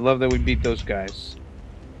love it. I love that we beat those guys.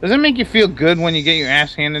 Does it make you feel good when you get your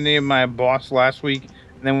ass handed to you by a boss last week,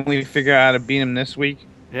 and then we figure out how to beat him this week?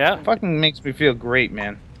 Yeah. It fucking makes me feel great,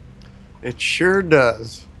 man. It sure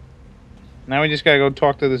does. Now we just gotta go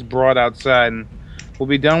talk to this broad outside, and we'll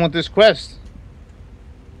be done with this quest.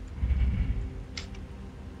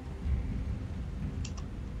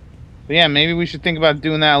 But yeah, maybe we should think about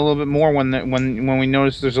doing that a little bit more when we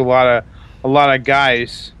notice there's a lot of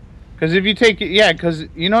guys. Because if you take it, yeah, because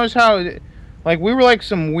you notice how, like, we were like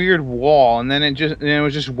some weird wall, and then it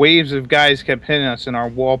was just waves of guys kept hitting us, and our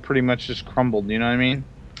wall pretty much just crumbled. You know what I mean?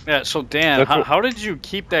 Yeah. So Dan, how did you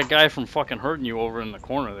keep that guy from fucking hurting you over in the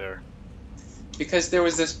corner there? Because there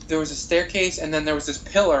was a staircase, and then there was this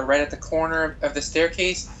pillar right at the corner of the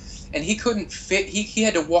staircase, and he couldn't fit. He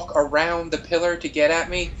had to walk around the pillar to get at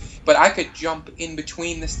me, but I could jump in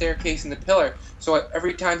between the staircase and the pillar. So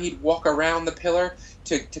every time he'd walk around the pillar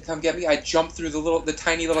to come get me, I'd jump through the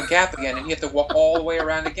tiny little gap again, and he had to walk all the way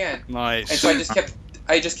around again. Nice. And so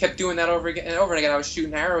I just kept doing that over again and over again. I was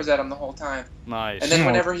shooting arrows at him the whole time. Nice. And then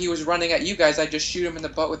whenever he was running at you guys, I'd just shoot him in the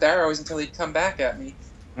butt with arrows until he'd come back at me.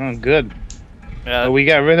 Oh, good. Yeah, but we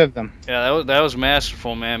got rid of them. Yeah, that was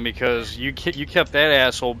masterful, man. Because you kept that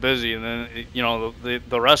asshole busy, and then you know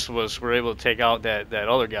the rest of us were able to take out that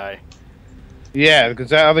other guy. Yeah, because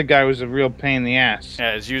that other guy was a real pain in the ass.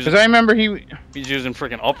 Yeah, he's using. Because I remember he's using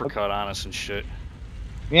freaking uppercut on us and shit.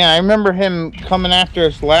 Yeah, I remember him coming after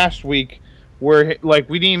us last week, where like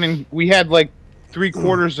we had like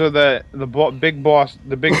 3/4 of the big boss,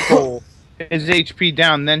 the big troll, his HP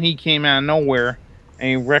down. Then he came out of nowhere and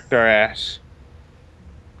he wrecked our ass.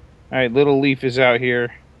 All right, Little Leaf is out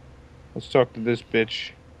here. Let's talk to this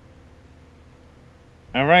bitch.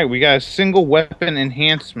 All right, we got a single weapon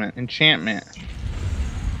enchantment.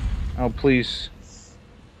 Oh, please.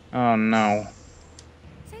 Oh, no.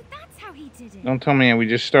 So that's how he did it. Don't tell me we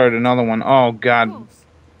just started another one. Oh, God.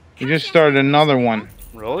 We just started another one.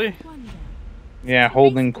 Really? Yeah,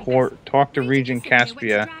 holding court. Talk to Regent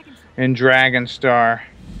Caspia in Dragonstar.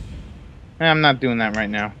 I'm not doing that right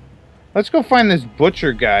now. Let's go find this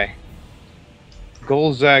butcher guy.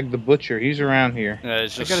 Golzag the Butcher. He's around here. Yeah,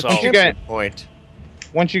 it's just point.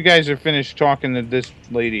 Once you guys are finished talking to this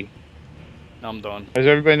lady. I'm done. Is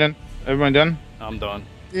everybody done? Everyone done? I'm done.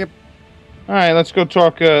 Yep. Alright, let's go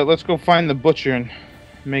talk, let's go find the butcher and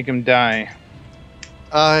make him die.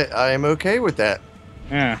 I am okay with that.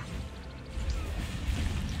 Yeah.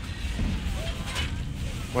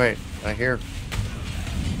 Wait, I hear.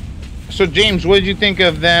 So, James, what did you think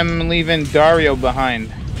of them leaving Dario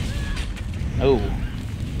behind? Oh.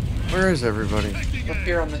 Where is everybody? Up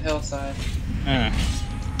here on the hillside. I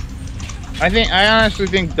honestly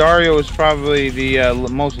think Dario is probably the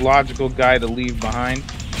most logical guy to leave behind.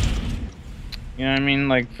 You know what I mean?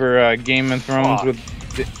 Like for Game of Thrones with.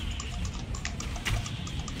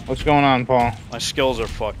 What's going on, Paul? My skills are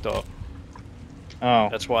fucked up. Oh.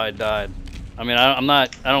 That's why I died. I mean, I'm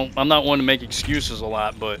not one to make excuses a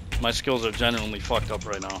lot, but my skills are genuinely fucked up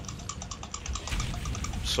right now.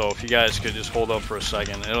 So if you guys could just hold up for a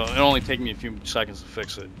second, it'll only take me a few seconds to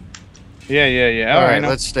fix it. Yeah. All right,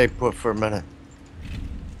 let's stay put for a minute.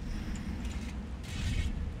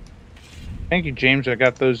 Thank you, James. I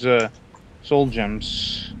got those soul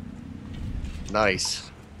gems. Nice.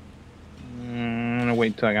 I'm gonna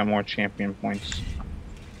wait until I got more champion points.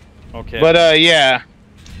 Okay. But yeah,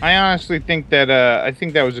 I honestly think that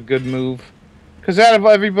that was a good move. Cause out of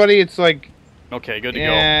everybody, it's like. Okay, good to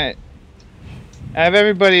go. Out of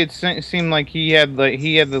everybody, it seemed like he had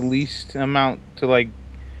the least amount to like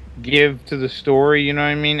give to the story. You know what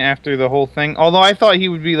I mean? After the whole thing, although I thought he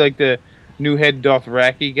would be like the new head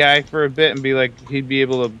Dothraki guy for a bit and be like he'd be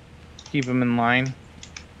able to keep him in line.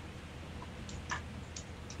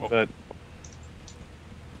 But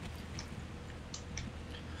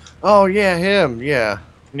Oh yeah, him. Yeah.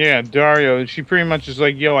 yeah, Dario. She pretty much is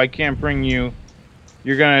like, yo, I can't bring you.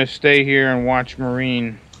 You're gonna stay here and watch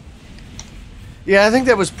Marine. Yeah, I think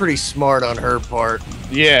that was pretty smart on her part.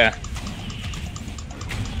 Yeah.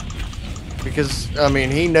 Because, I mean,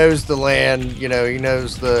 he knows the land, you know, he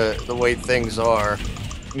knows the way things are.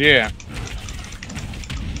 Yeah.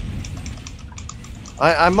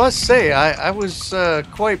 I must say, I was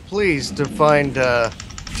quite pleased to find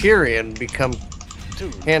Tyrion become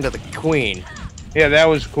Hand of the Queen. Yeah, that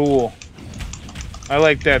was cool. I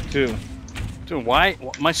like that too. Dude, why?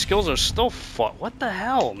 My skills are still fucked. What the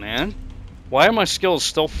hell, man? Why are my skills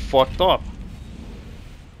still fucked up?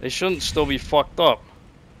 They shouldn't still be fucked up.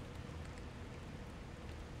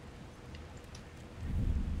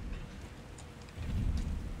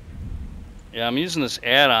 Yeah, I'm using this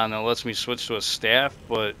add-on that lets me switch to a staff,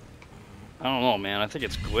 but I don't know, man. I think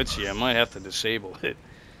it's glitchy. I might have to disable it.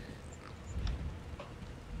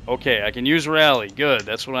 Okay, I can use rally. Good,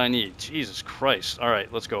 that's what I need. Jesus Christ.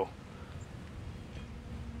 Alright, let's go.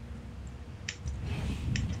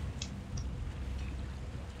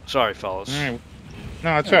 Sorry, fellas. All right.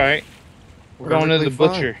 No, it's alright. We're going to the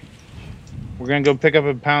butcher. We're gonna go pick up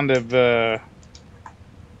a pound of,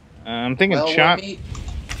 I'm thinking chop.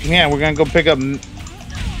 Yeah, we're gonna go pick up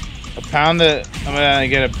a pound of, I'm gonna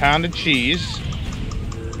get a pound of cheese.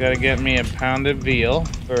 Gotta get me a pound of veal.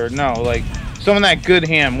 Or no, like, some of that good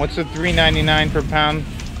ham. What's the $3.99 per pound?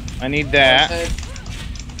 I need that.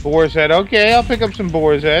 Boar's head. Okay, I'll pick up some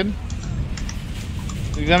boar's head.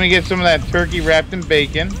 Let me get some of that turkey wrapped in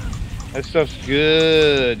bacon. That stuff's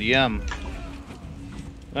good. Yum.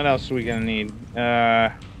 What else are we gonna need?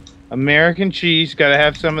 American cheese. Gotta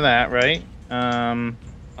have some of that, right?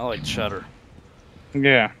 I like cheddar.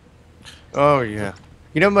 Yeah. Oh, yeah.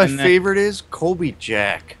 You know what my favorite is? Colby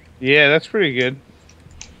Jack. Yeah, that's pretty good.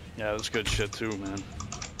 Yeah, that's good shit too, man.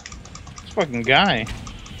 This fucking guy.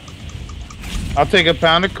 I'll take a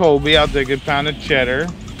pound of Colby. I'll take a pound of cheddar.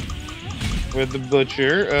 With the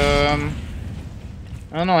butcher.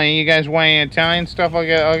 I don't know. Any of you guys want any Italian stuff? I'll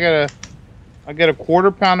get a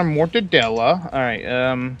quarter pound of mortadella. All right.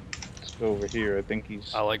 Let's go over here. I think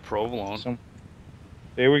he's. I like provolone.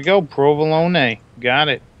 There we go. Provolone. Got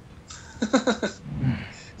it.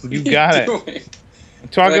 You got it. I'm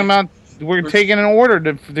talking about. We're taking an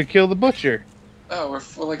order to kill the butcher. Oh, we're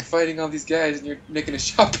like fighting all these guys, and you're making a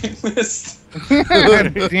shopping list.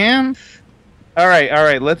 Damn. All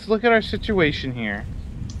right. Let's look at our situation here.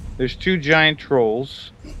 There's two giant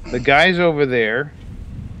trolls. The guy's over there,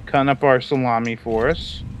 cutting up our salami for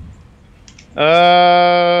us.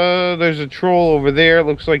 There's a troll over there.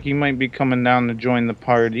 Looks like he might be coming down to join the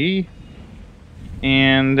party.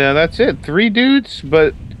 And that's it. 3 dudes,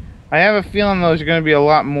 but I have a feeling there's going to be a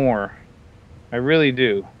lot more. I really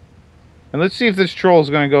do. And let's see if this troll is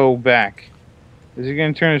going to go back. Is he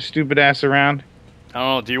going to turn his stupid ass around? I don't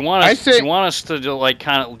know. Do you want us? Do you want us to do, like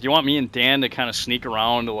kind of? Do you want me and Dan to kind of sneak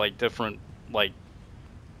around to like different like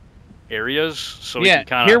areas so we can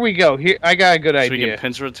kind of? Here we go. Here I got a good idea. So we can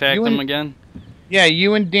pincer attack them again. Yeah,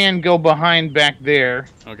 you and Dan go behind back there.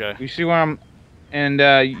 Okay. You see where I'm? And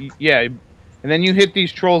yeah, and then you hit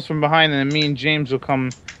these trolls from behind, and then me and James will come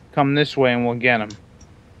this way, and we'll get them.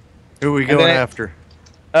 Who are we going after?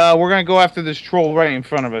 We're gonna go after this troll right in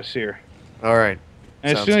front of us here. All right.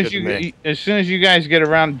 And as soon as you guys get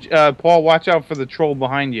around, Paul, watch out for the troll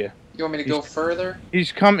behind you. You want me to go further?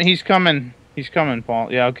 He's coming,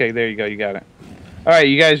 Paul. Yeah, okay, there you go. You got it. All right,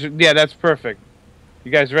 you guys. Yeah, that's perfect. You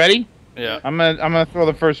guys ready? Yeah. I'm gonna throw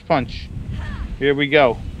the first punch. Here we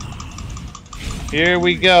go. Here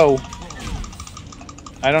we go.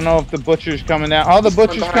 I don't know if the butcher's coming down. Oh, the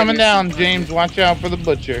butcher's coming down. James, watch out for the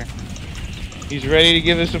butcher. He's ready to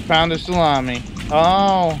give us a pound of salami.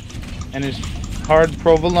 Oh, and his hard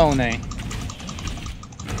provolone.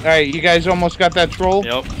 All right, you guys almost got that troll?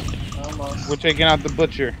 Yep. Almost. We're taking out the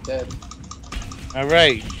butcher. Dead. All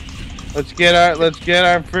right. Let's get our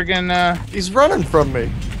friggin' He's running from me.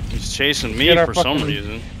 He's chasing me for some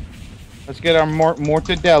reason. Let's get our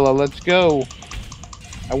mortadella. Let's go.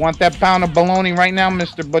 I want that pound of bologna right now,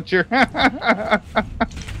 Mr. Butcher.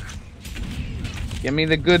 Give me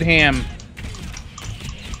the good ham.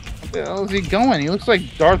 Where the hell is he going? He looks like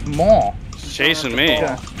Darth Maul. He's chasing me.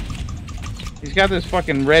 He's got this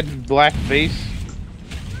fucking red black face.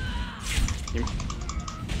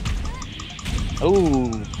 Oh.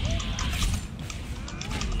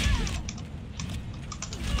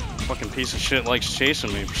 Fucking piece of shit likes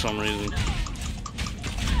chasing me for some reason.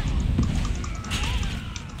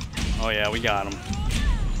 Oh yeah, we got him.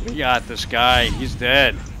 We got this guy. He's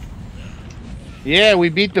dead. Yeah, we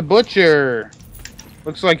beat the butcher.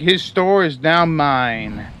 Looks like his store is now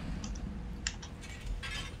mine.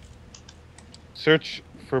 Search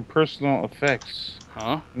for personal effects.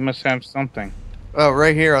 Huh? We must have something. Oh,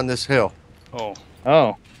 right here on this hill. Oh.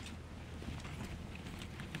 Oh.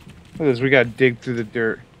 Look at this. We got to dig through the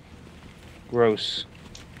dirt. Gross.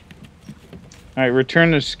 All right,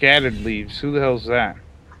 return to scattered leaves. Who the hell's that?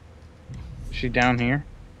 Is she down here?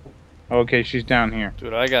 Oh, okay, she's down here.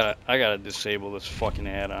 Dude, I gotta disable this fucking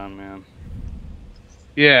add-on, man.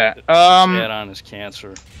 Yeah. This add-on is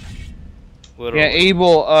cancer. Literally. Yeah,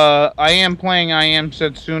 Abel. I am playing I Am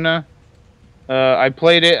Setsuna. I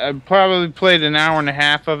played it. I probably played an hour and a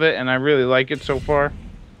half of it, and I really like it so far.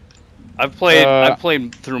 I've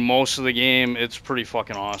played through most of the game. It's pretty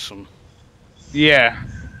fucking awesome. Yeah.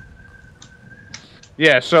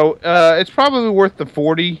 Yeah, so it's probably worth the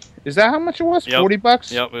 40. Is that how much it was? Yep. 40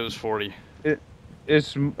 bucks? Yep, it was 40.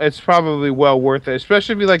 It's probably well worth it,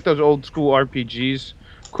 especially if you like those old school RPGs.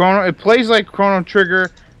 It plays like Chrono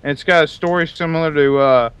Trigger, and it's got a story similar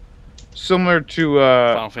to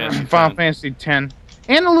Final Fantasy X, and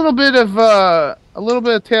a little bit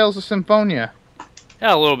of Tales of Symphonia.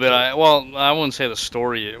 Yeah, a little bit. I wouldn't say the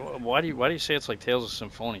story. Why do you say it's like Tales of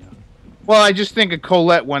Symphonia? Well, I just think of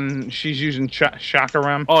Colette when she's using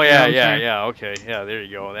Chakram. Oh yeah, you know yeah. Okay, yeah. There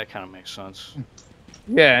you go. That kind of makes sense.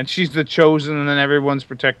 Yeah, and she's the chosen, and then everyone's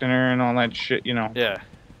protecting her and all that shit, you know. Yeah.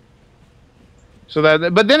 So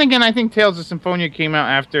but then again, I think Tales of Symphonia came out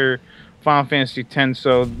after Final Fantasy X,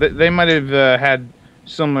 so they might have had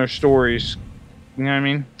similar stories. You know what I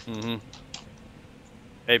mean? Mm-hmm.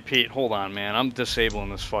 Hey, Pete, hold on, man. I'm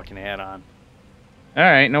disabling this fucking add-on. All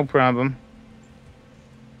right, no problem.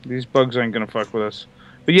 These bugs ain't gonna fuck with us.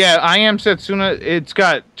 But yeah, I Am Setsuna. It's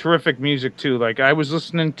got terrific music too. Like I was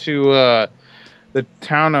listening to the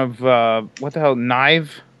town of what the hell, Nive?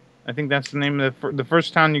 I think that's the name of the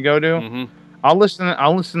first town you go to. Mm-hmm. I'll listen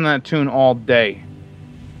to that tune all day.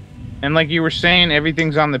 And like you were saying,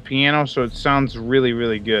 everything's on the piano, so it sounds really,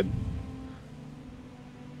 really good.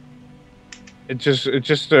 It's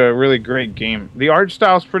just a really great game. The art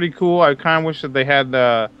style's pretty cool. I kind of wish that they had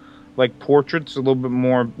like portraits, a little bit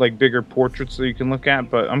more like bigger portraits that you can look at.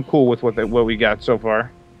 But I'm cool with what we got so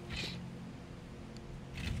far.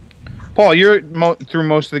 Paul, you're through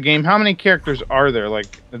most of the game. How many characters are there?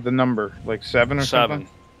 Like the number, like 7 or something? 7,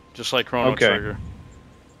 just like Chrono Trigger.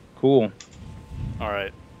 Cool. All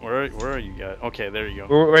right, where are you guys? Okay, there you go.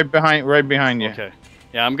 We're right behind you. Okay,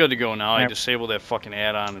 yeah, I'm good to go now. Yep. I disabled that fucking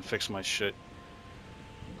add-on and fixed my shit.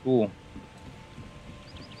 Cool.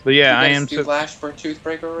 But yeah, I am. Do Flash for a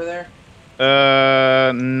toothbreak over there?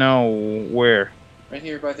 No. Where? Right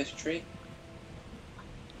here by this tree.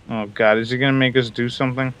 Oh God, is he gonna make us do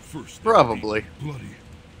something? First, Probably. bloody,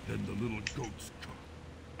 then the little goats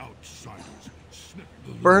come. Outsiders snip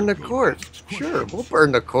the Burn the little court. goats' Sure, questions. we'll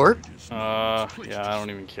burn the court. Yeah, I don't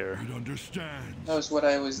even care. It understands. That was what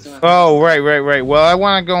I was doing. Oh, right. Well, I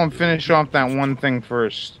want to go and finish off that one thing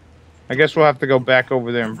first. I guess we'll have to go back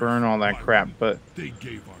over there and burn all that crap, but They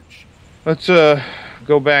gave our chief. let's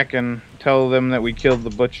go back and tell them that we killed the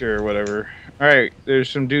butcher or whatever. All right, there's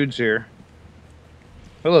some dudes here.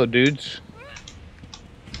 Hello, dudes.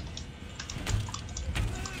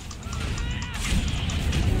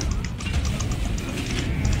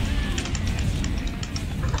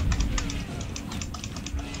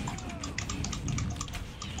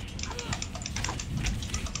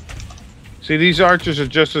 See, these archers are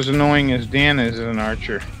just as annoying as Dan is as an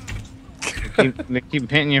archer. They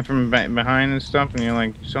keep hitting you from behind and stuff, and you're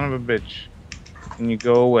like, son of a bitch. And you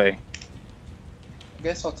go away. I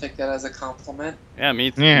guess I'll take that as a compliment. Yeah,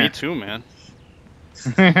 me Yeah. too, man.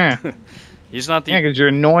 Yeah, He's not the. because you're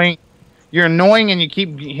annoying. You're annoying, and you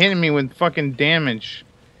keep hitting me with fucking damage.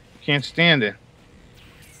 Can't stand it.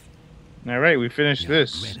 All right, we finished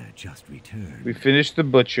this. Just returned. We finished the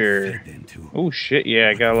butcher. Fed them to Oh shit! Yeah,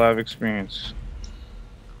 I got a lot of experience.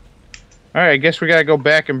 All right, I guess we gotta go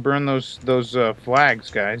back and burn those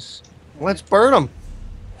flags, guys. Let's burn them.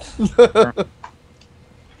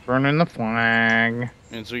 Burning the flag.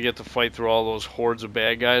 And so we get to fight through all those hordes of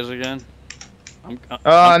bad guys again.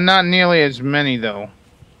 Not nearly as many though.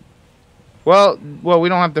 Well, we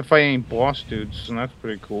don't have to fight any boss dudes, and that's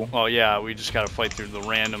pretty cool. Oh yeah, we just gotta fight through the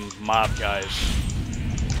random mob guys.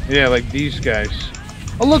 Yeah, like these guys.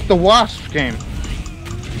 Oh look, the wasp came.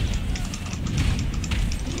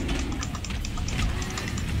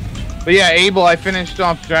 But yeah, Abel, I finished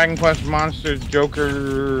off Dragon Quest Monsters,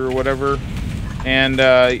 Joker, or whatever, and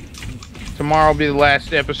tomorrow will be the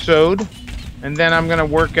last episode, and then I'm gonna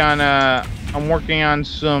work on I'm working on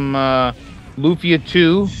some Lufia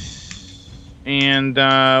 2, and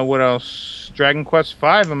what else? Dragon Quest V,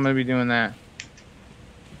 I'm gonna be doing that.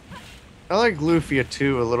 I like Lufia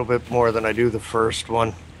 2 a little bit more than I do the first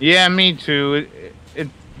one. Yeah, me too.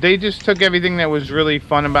 They just took everything that was really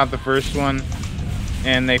fun about the first one,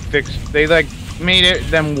 and they like made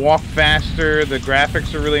them walk faster. The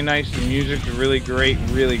graphics are really nice. The music's really great,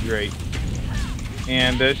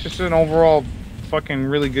 and it's just an overall fucking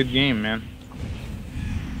really good game, man.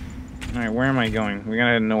 All right, where am I going? We're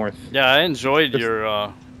gonna head north. Yeah, I enjoyed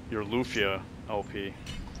your Lufia LP.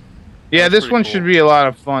 Yeah, That's this one cool. should be a lot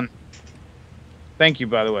of fun. Thank you,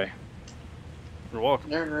 by the way. You're welcome.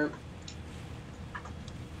 Nerd root.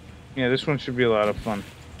 Yeah, this one should be a lot of fun.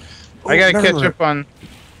 Oh, I gotta catch nerd. up on.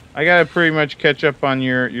 I gotta pretty much catch up on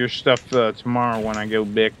your stuff tomorrow when I go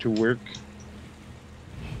back to work.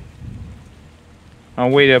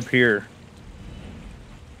 I'll wait up here.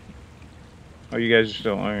 Oh, you guys are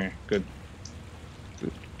still okay. Good.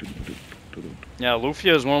 Yeah,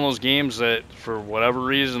 Lufia is one of those games that, for whatever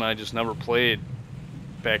reason, I just never played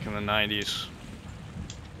back in the 90s.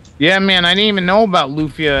 Yeah, man, I didn't even know about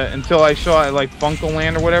Lufia until I saw it like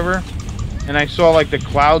Funkoland or whatever, and I saw like the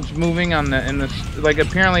clouds moving on like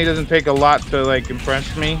apparently it doesn't take a lot to like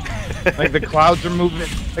impress me. Like the clouds are moving.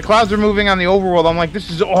 The clouds are moving on the overworld. I'm like, this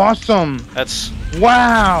is awesome. That's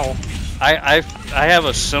wow. I have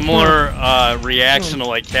a similar reaction to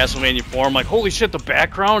like Castlevania 4. I'm like, holy shit, the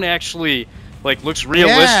background actually like looks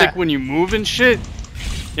realistic when you move and shit.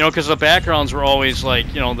 You know, because the backgrounds were always like,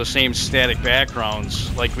 you know, the same static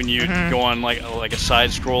backgrounds, like when you go on like a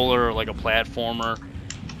side scroller or like a platformer.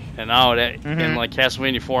 And now that in like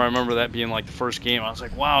Castlevania 4, I remember that being like the first game. I was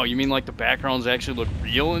like, wow, you mean like the backgrounds actually look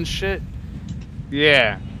real and shit?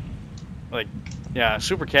 Yeah. Like, yeah,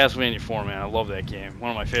 Super Castlevania 4, man, I love that game.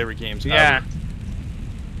 One of my favorite games ever. Yeah.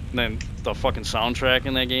 And then the fucking soundtrack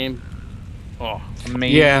in that game, oh,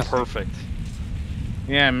 amazing. Yeah. Perfect.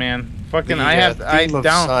 Yeah, man. Fucking, Theme of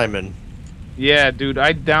Simon. Yeah, dude,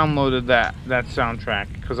 I downloaded that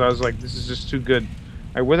soundtrack because I was like, this is just too good.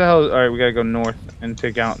 All right, where the hell? All right, we gotta go north and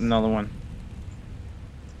take out another one.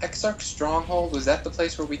 Exarch Stronghold, was that the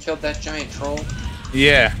place where we killed that giant troll?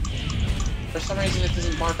 Yeah. For some reason it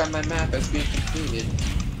doesn't mark on my map as being completed.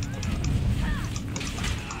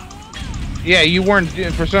 Yeah, you weren't.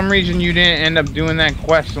 For some reason, you didn't end up doing that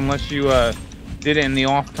quest unless you did it in the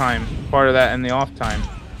off time. Part of that in the off time.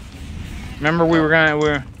 Remember, we were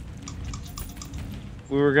gonna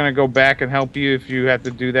go back and help you if you had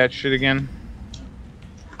to do that shit again.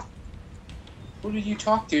 Who did you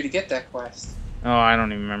talk to get that quest? Oh, I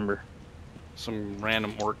don't even remember. Some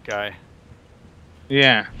random orc guy.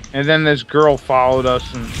 Yeah, and then this girl followed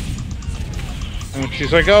us, and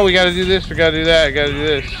she's like, "Oh, we gotta do this, we gotta do that, I gotta do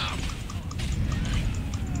this."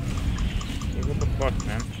 Like, what the fuck,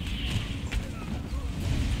 man?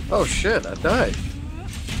 Oh shit, I died.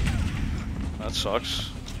 That sucks.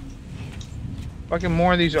 Fucking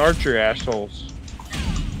more of these archer assholes.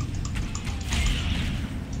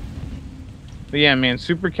 But yeah, man,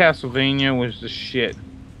 Super Castlevania was the shit.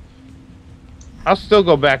 I'll still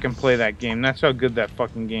go back and play that game. That's how good that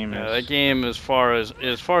fucking game is. Yeah, that game, as far as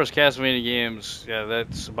Castlevania games, yeah,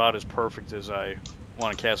 that's about as perfect as I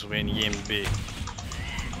want a Castlevania game to be.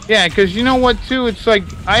 Yeah, because you know what, too? It's like,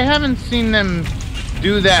 I haven't seen them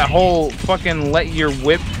do that whole fucking let your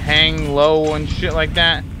whip hang low and shit like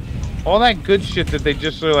that. All that good shit that they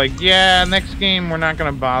just are like, yeah, next game we're not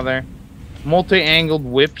gonna bother. Multi-angled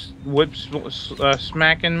whips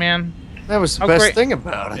smacking, man. That was the best thing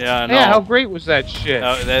about it. Yeah, no. Yeah, how great was that shit?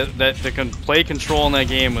 The play control in that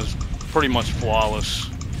game was pretty much flawless.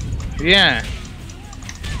 Yeah.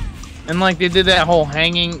 And like they did that whole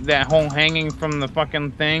hanging from the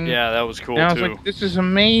fucking thing. Yeah, that was cool and I was too. like, this is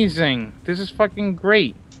amazing. This is fucking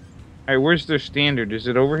great. Alright, where's their standard? Is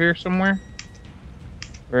it over here somewhere?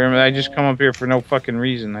 Or did I just come up here for no fucking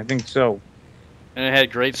reason? I think so. And it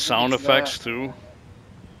had great sound effects too.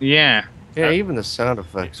 Yeah. Yeah, even the sound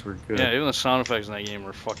effects were good. Yeah, even the sound effects in that game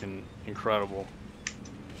were fucking incredible.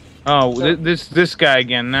 Oh, this guy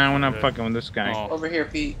again. Now we're not fucking with this guy. Oh. Over here,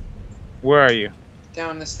 Pete. Where are you?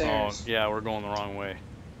 Down the stairs. Oh, yeah, we're going the wrong way.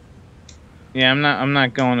 Yeah, I'm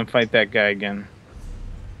not going to fight that guy again.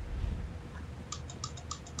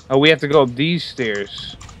 Oh, we have to go up these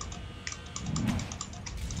stairs.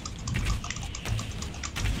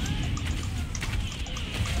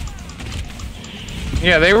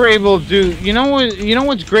 Yeah, they were able to do. You know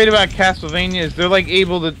what's great about Castlevania is they're like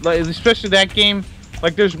able to, like, especially that game.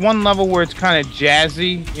 Like, there's one level where it's kind of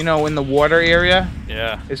jazzy, you know, in the water area.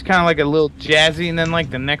 Yeah. It's kind of like a little jazzy, and then like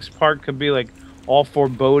the next part could be like all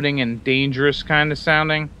foreboding and dangerous kind of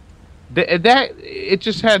sounding. It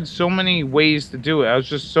just had so many ways to do it. I was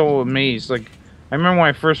just so amazed. Like I remember when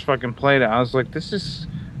I first fucking played it, I was like, this is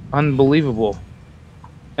unbelievable.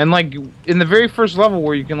 And like in the very first level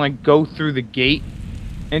where you can like go through the gate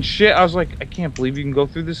and shit, I was like, I can't believe you can go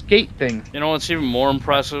through this gate thing. You know what's even more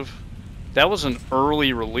impressive? That was an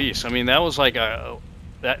early release. I mean, that was like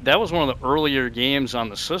that was one of the earlier games on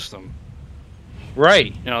the system.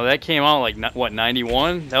 Right. You know, that came out like what,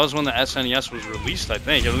 91? That was when the SNES was released, I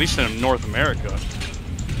think, at least in North America.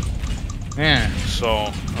 Yeah.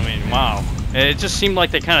 So, I mean, wow. It just seemed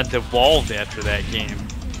like they kind of devolved after that game.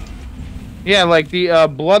 Yeah, like the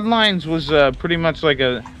Bloodlines was pretty much like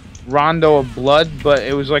a Rondo of Blood, but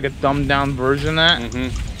it was like a dumbed down version of that.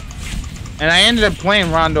 Mm-hmm. And I ended up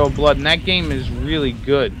playing Rondo of Blood, and that game is really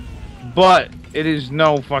good. But it is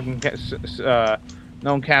no fucking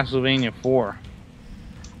no Castlevania 4.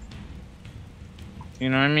 You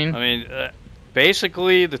know what I mean? I mean,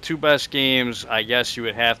 basically, the two best games, I guess you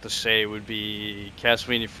would have to say, would be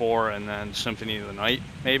Castlevania 4 and then Symphony of the Night,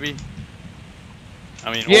 maybe.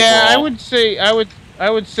 I mean, yeah, overall, I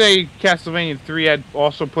would say Castlevania 3 I'd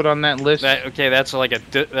also put on that list. Okay, that's like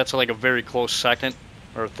a very close second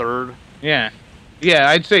or third. Yeah,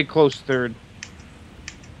 I'd say close third.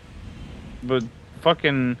 But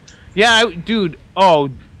fucking yeah, dude. Oh,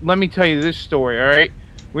 let me tell you this story. All right,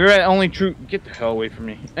 we were at Only True. Get the hell away from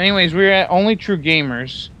me. Anyways, we were at Only True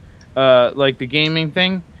Gamers, like the gaming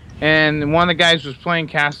thing, and one of the guys was playing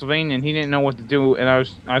Castlevania, and he didn't know what to do, and I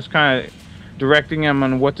was kind of directing him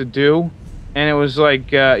on what to do, and it was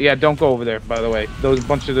like, yeah, don't go over there. By the way,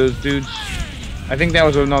 bunch of those dudes. I think that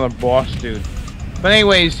was another boss dude. But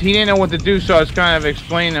anyways, he didn't know what to do, so I was kind of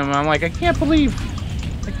explaining to him. I'm like, I can't believe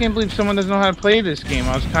someone doesn't know how to play this game.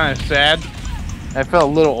 I was kind of sad. I felt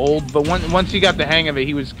a little old, but once he got the hang of it,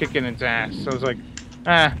 he was kicking its ass. So I was like,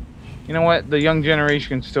 you know what? The young generation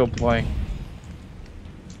can still play.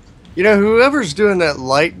 You know, whoever's doing that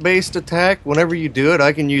light-based attack, whenever you do it,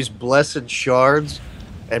 I can use Blessed Shards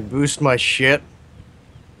and boost my shit.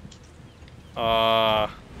 That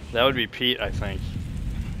would be Pete, I think.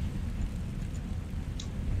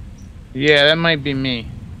 Yeah, that might be me.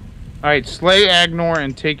 Alright, slay Agnor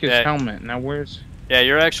and take his helmet. Now where's... Yeah,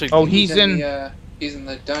 you're actually... Oh, he's in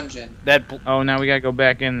the dungeon. Oh, now we gotta go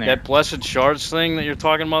back in there. That Blessed Shards thing that you're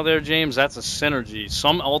talking about there, James, that's a synergy.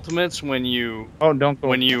 Some ultimates, when you... Oh, don't go...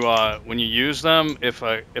 When you use them, if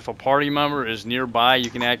a party member is nearby, you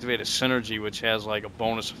can activate a synergy, which has, like, a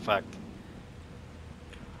bonus effect.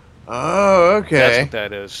 Oh, okay. That's what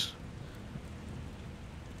that is.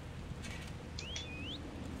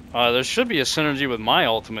 There should be a synergy with my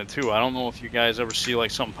ultimate too. I don't know if you guys ever see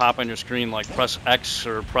like something pop on your screen, like press X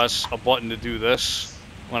or press a button to do this.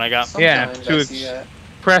 When I got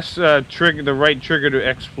press trigger the right trigger to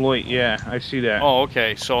exploit. Yeah, I see that. Oh,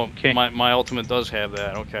 okay. So my ultimate does have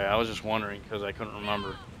that. Okay, I was just wondering because I couldn't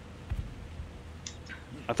remember.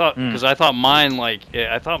 I thought because I thought mine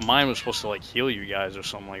was supposed to like heal you guys or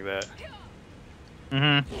something like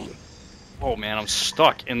that. Oh man, I'm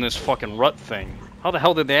stuck in this fucking rut thing. How the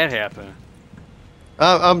hell did that happen?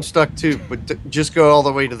 I'm stuck too, but just go all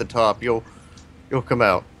the way to the top. You'll come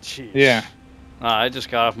out. Jeez. Yeah. I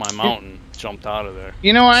just got off my mountain, jumped out of there.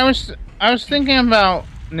 You know, I was thinking about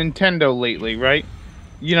Nintendo lately, right?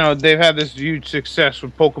 You know, they've had this huge success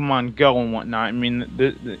with Pokemon Go and whatnot. I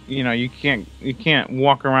mean, you know, you can't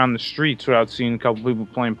walk around the streets without seeing a couple people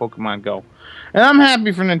playing Pokemon Go. And I'm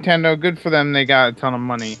happy for Nintendo. Good for them. They got a ton of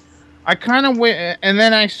money. I kind of went, and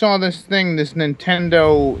then I saw this thing, this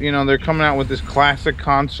Nintendo, you know, they're coming out with this classic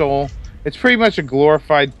console. It's pretty much a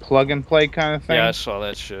glorified plug-and-play kind of thing. Yeah, I saw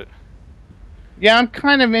that shit. Yeah, I'm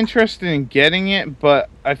kind of interested in getting it, but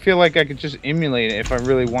I feel like I could just emulate it if I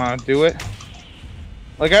really want to do it.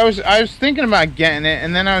 Like, I was thinking about getting it,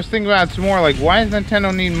 and then I was thinking about it some more, like, why does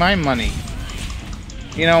Nintendo need my money?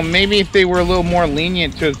 You know, maybe if they were a little more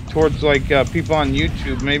lenient towards, like, people on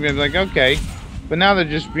YouTube, maybe I'd be like, okay. But now they're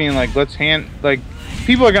just being like,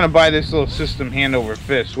 people are going to buy this little system hand over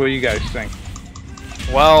fist. What do you guys think?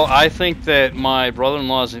 Well, I think that my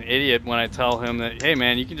brother-in-law is an idiot when I tell him that, hey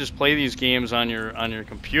man, you can just play these games on your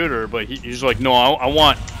computer, but he's like, no, I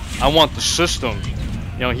want the system.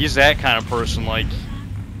 You know, he's that kind of person, like,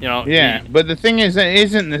 you know. Yeah, but the thing is,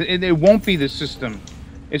 it won't be the system.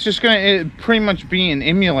 It's just going to pretty much be an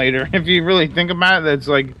emulator. If you really think about it, that's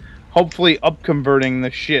like hopefully up-converting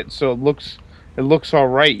the shit so it looks all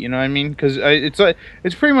right, you know what I mean? Because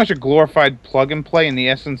it's pretty much a glorified plug and play in the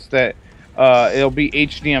essence that it'll be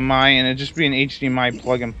HDMI and it'll just be an HDMI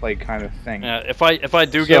plug and play kind of thing. Yeah, if I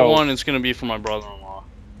do get one, it's gonna be for my brother-in-law.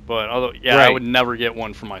 But right. I would never get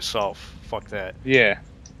one for myself. Fuck that. Yeah.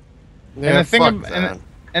 And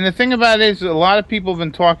the thing about it is, a lot of people have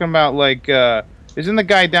been talking about like, isn't the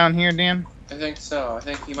guy down here, Dan? I think so. I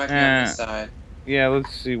think he might be on this side. Yeah,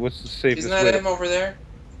 let's see. What's the safest Isn't that way? him over there?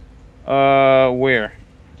 Where?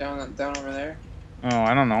 Down over there. Oh,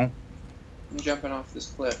 I don't know. I'm jumping off this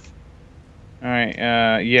cliff. All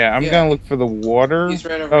right. Yeah, I'm gonna look for the water. He's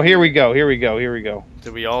right over here here. we go. Here we go. Here we go.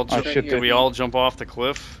 Did we all jump? shit. Did we all jump off the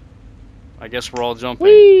cliff? I guess we're all jumping.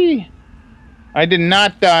 Whee! I did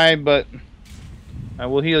not die, but I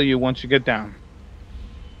will heal you once you get down.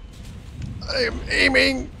 I'm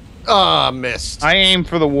aiming. Ah, missed. I aimed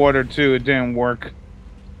for the water too. It didn't work.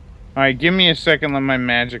 All right, give me a second. Let my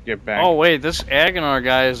magic get back. Oh wait, this Agonar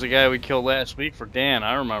guy is the guy we killed last week for Dan.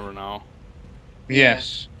 I remember now.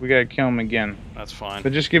 Yes, we gotta kill him again. That's fine.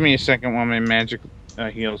 But just give me a second while my magic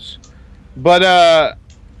heals. But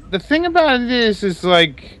the thing about it is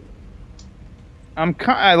like I'm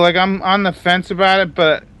on the fence about it,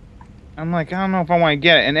 but I'm like, I don't know if I want to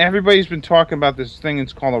get it. And everybody's been talking about this thing.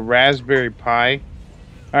 It's called a Raspberry Pi.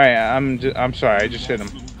 All right, I'm sorry, I just hit him.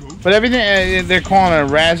 But everything they're calling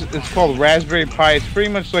it it's called Raspberry Pi. It's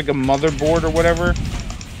pretty much like a motherboard or whatever,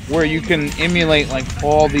 where you can emulate like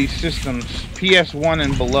all these systems, PS1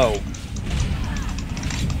 and below.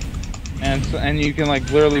 And you can like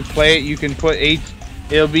literally play it. You can put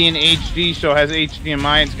it'll be in HD, so it has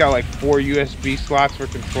HDMI. It's got like 4 USB slots for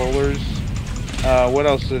controllers. What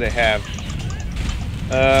else do they have?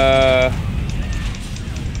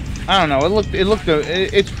 I don't know.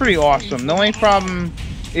 It's pretty awesome. The only problem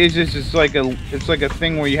is it's like a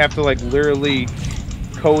thing where you have to like literally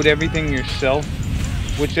code everything yourself,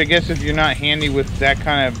 which I guess if you're not handy with that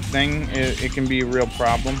kind of thing, it can be a real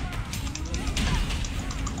problem.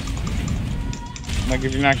 Like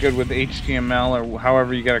if you're not good with HTML or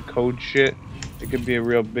however you gotta code shit, it could be a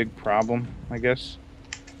real big problem, I guess.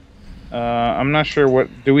 I'm not sure what...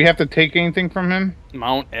 Do we have to take anything from him?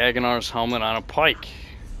 Mount Agonar's helmet on a pike.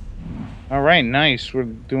 Alright, nice. We're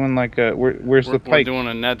doing like a... Where's the pike? We're doing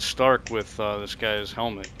a Ned Stark with this guy's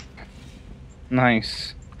helmet.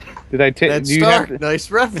 Nice. Did I take... Ned Stark, nice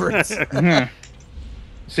reference.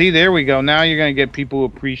 See, there we go. Now you're gonna get people who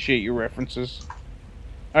appreciate your references.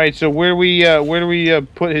 Alright, so where do we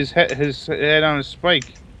put his head on a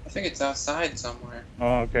spike? I think it's outside somewhere.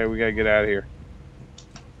 Oh, okay, we gotta get out of here.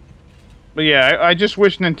 But yeah, I just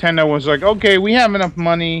wish Nintendo was like, okay, we have enough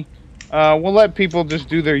money. We'll let people just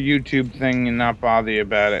do their YouTube thing and not bother you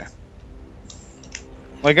about it.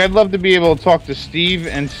 Like, I'd love to be able to talk to Steve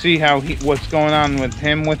and see what's going on with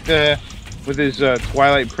him with his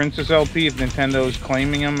Twilight Princess LP, if Nintendo's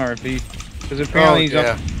claiming him or if because apparently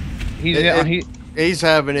he's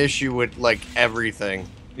having an issue with like everything.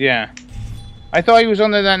 Yeah, I thought he was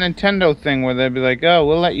under that Nintendo thing where they'd be like, oh,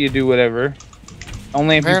 we'll let you do whatever.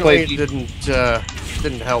 Only if apparently you play.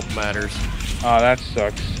 Didn't help matters. Oh, that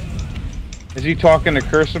sucks. Is he talking to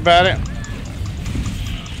Curse about it?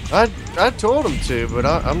 I told him to, but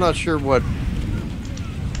I'm not sure what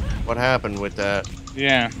happened with that.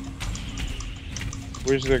 Yeah.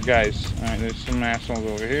 Where's their guys? All right, there's some assholes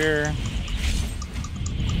over here.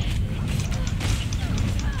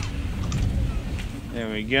 There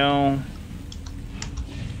we go.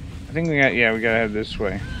 I think we gotta head this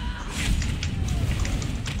way.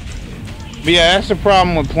 But yeah, that's the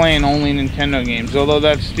problem with playing only Nintendo games. Although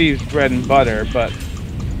that's Steve's bread and butter, but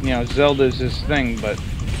you know, Zelda's his thing. But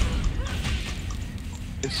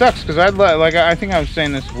it sucks because I think I was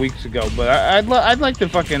saying this weeks ago, but I'd like to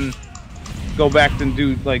fucking go back and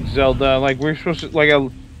do like Zelda. Like we're supposed to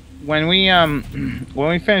when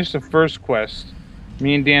we finished the first quest,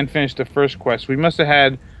 me and Dan finished the first quest. We must have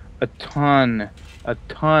had a ton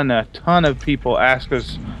of people ask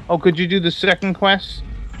us, "Oh, could you do the second quest?"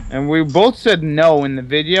 And we both said no in the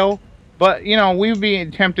video, but you know, we'd be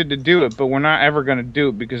tempted to do it, but we're not ever gonna do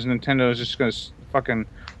it because Nintendo is just gonna fucking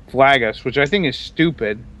flag us, which I think is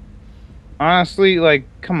stupid. Honestly, like,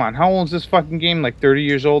 come on, how old is this fucking game? Like 30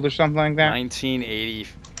 years old or something like that?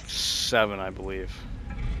 1987, I believe.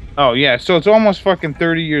 Oh yeah, so it's almost fucking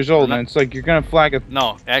 30 years old, and it's like you're gonna flag a...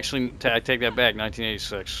 No, actually, I take that back.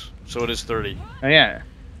 1986, so it is 30. Yeah,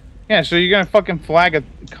 so you're gonna fucking flag a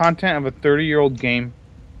content of a 30-year-old game.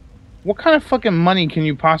 What kind of fucking money can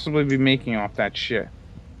you possibly be making off that shit?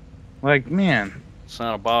 Like, man. It's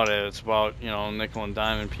not about it. It's about, you know, nickel and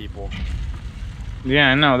diamond people. Yeah,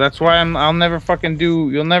 I know. That's why I'll never fucking do...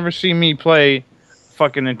 You'll never see me play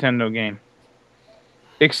fucking Nintendo game.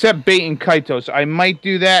 Except Bait and Kaitos. I might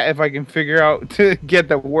do that if I can figure out to get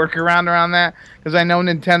the workaround around that. Because I know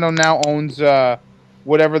Nintendo now owns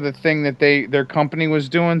whatever the thing that their company was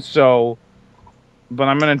doing, so... But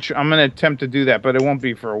I'm gonna attempt to do that, but it won't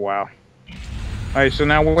be for a while. All right, so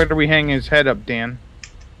now where do we hang his head up, Dan?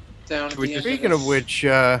 Down at the end Speaking of which,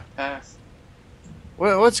 path.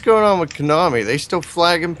 What's going on with Konami? They still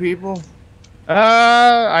flagging people?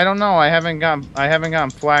 I don't know. I haven't gotten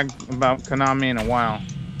flagged about Konami in a while.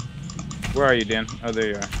 Where are you, Dan? Oh, there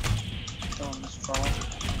you are.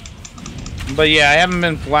 But yeah, I haven't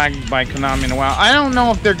been flagged by Konami in a while. I don't know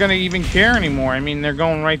if they're gonna even care anymore. I mean, they're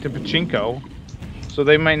going right to pachinko, so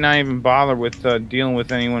they might not even bother with dealing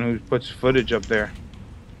with anyone who puts footage up there.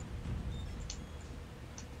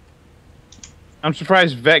 I'm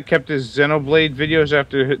surprised Vet kept his Xenoblade videos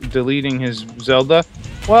after deleting his Zelda.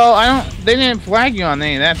 Well, they didn't flag you on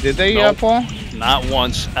any of that, did they, nope, Paul? Not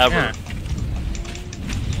once, ever. Yeah.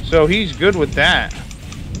 So he's good with that.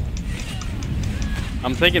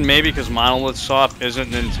 I'm thinking maybe because Monolith Soft isn't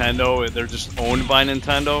Nintendo, they're just owned by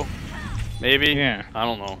Nintendo. Maybe? Yeah. I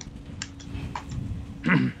don't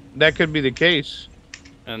know. That could be the case.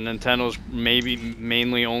 And Nintendo's maybe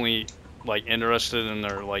mainly only like interested in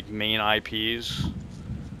their like main IPs.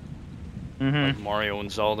 Like Mario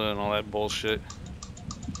and Zelda and all that bullshit.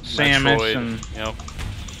 Samus Metroid, and yep.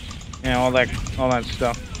 Yeah, all that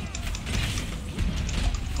stuff.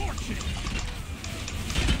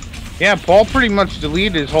 Yeah, Paul pretty much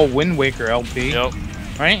deleted his whole Wind Waker LP. Yep.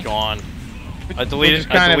 Right? Gone. I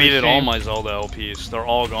deleted all my Zelda LPs. They're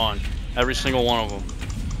all gone. Every single one of them.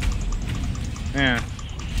 Yeah.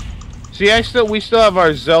 See, we still have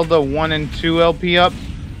our Zelda 1 and 2 LP up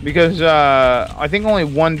because I think only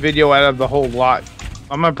one video out of the whole lot.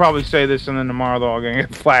 I'm gonna probably say this and then tomorrow they're all gonna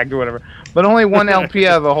get flagged or whatever. But only one LP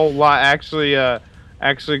out of the whole lot actually,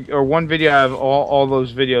 or one video out of all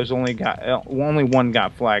those videos only one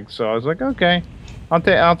got flagged. So I was like, okay,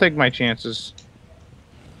 I'll take my chances.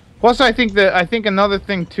 Plus, I think another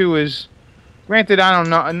thing too is, granted, I don't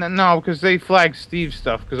know, no, because they flagged Steve's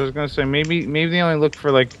stuff. Because I was gonna say maybe they only look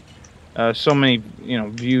for like so many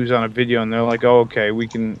views on a video, and they're like, oh, okay, we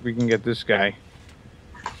can get this guy,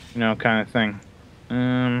 kind of thing.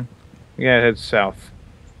 We gotta head south.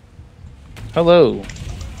 Hello.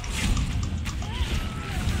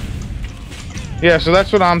 Yeah, so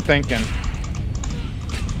that's what I'm thinking.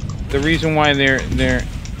 The reason why they're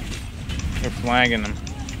flagging them,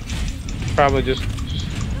 probably just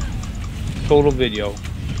total video.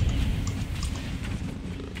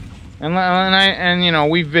 And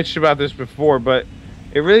we've bitched about this before, but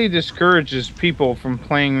it really discourages people from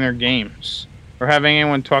playing their games or having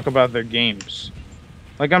anyone talk about their games.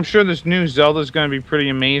 Like, I'm sure this new Zelda's going to be pretty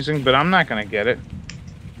amazing, but I'm not going to get it.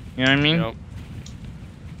 You know what I mean? Yep.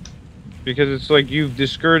 Because it's like you've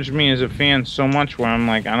discouraged me as a fan so much where I'm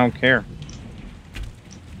like, I don't care.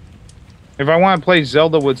 If I want to play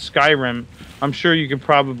Zelda with Skyrim, I'm sure you could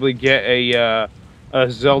probably get a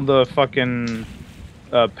Zelda fucking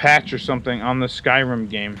patch or something on the Skyrim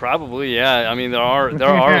game. Probably, yeah. I mean, there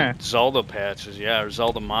are Zelda patches, yeah, or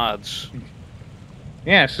Zelda mods.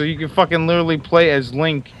 Yeah, so you can fucking literally play as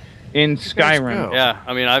Link in Skyrim. Yeah,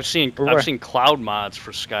 I mean, I've seen cloud mods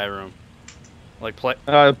for Skyrim. Like play.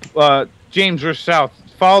 James, we're south.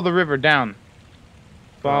 Follow the river down.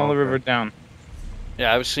 Follow the river down.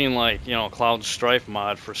 Yeah, I've seen like Cloud Strife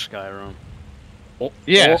mod for Skyrim.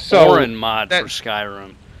 Orin mod for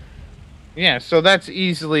Skyrim. Yeah, so that's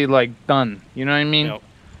easily like done. You know what I mean? Yep.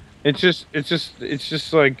 It's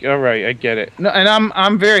just like, all right, I get it. No, and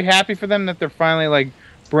I'm very happy for them that they're finally like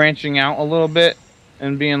branching out a little bit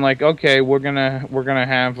and being like, okay, we're gonna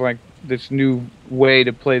have like this new way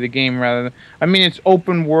to play the game rather than, I mean, it's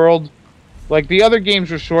open world. Like the other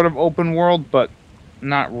games were sort of open world, but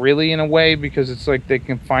not really in a way, because it's like they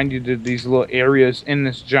can find you to these little areas in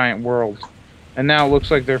this giant world. And now it looks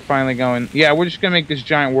like they're finally going, yeah, we're just gonna make this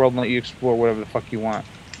giant world and let you explore whatever the fuck you want.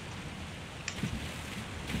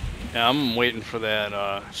 Yeah, I'm waiting for that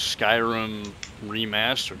Skyrim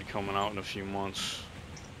remastered coming out in a few months.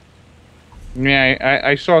 Yeah,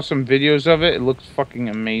 I saw some videos of it. It looks fucking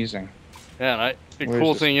amazing. Yeah, and the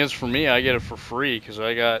cool thing is for me, I get it for free because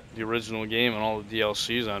I got the original game and all the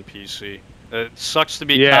DLCs on PC. It sucks to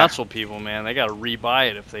be console people, man. They got to rebuy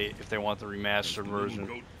it if they want the remastered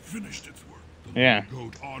version. Finished its work. Yeah.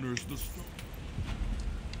 Honors the stone.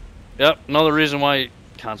 Yep, another reason why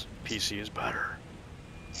console PC is better.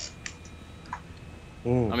 I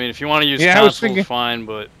mean, if you want to use console, fine,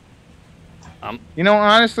 but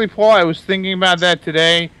honestly, Paul, I was thinking about that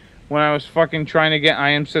today when I was fucking trying to get I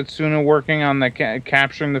Am Setsuna working on the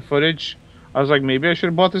capturing the footage. I was like, maybe I should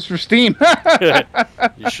have bought this for Steam.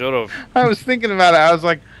 You should have. I was thinking about it. I was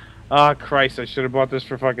like, oh, Christ, I should have bought this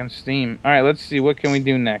for fucking Steam. All right, let's see. What can we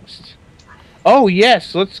do next? Oh,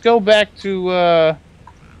 yes. Let's go back to...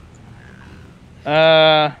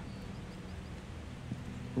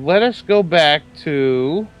 let us go back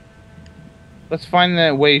to... Let's find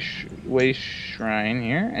that way way shrine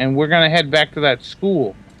here, and we're gonna head back to that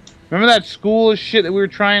school. Remember that school shit that we were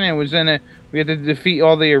trying? It was in a. We had to defeat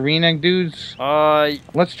all the arena dudes.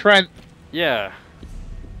 Let's try. Yeah.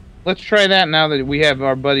 Let's try that now that we have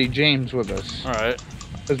our buddy James with us. All right.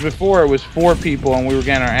 Because before it was 4 people and we were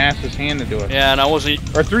getting our asses handed to us. Yeah, and I wasn't.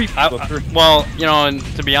 Or 3 people. Well, you know, and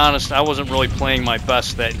to be honest, I wasn't really playing my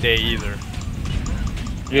best that day either.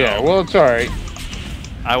 Yeah, well, it's alright.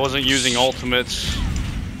 I wasn't using ultimates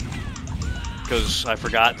because I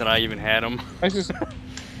forgot that I even had them. This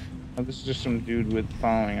is just some dude with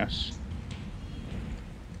following us.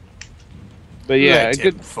 But yeah, Let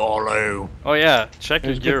him follow. Oh yeah, check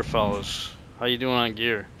your gear, fellas. How you doing on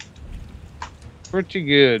gear? Pretty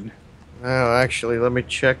good. Oh, actually, let me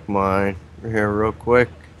check mine here real quick.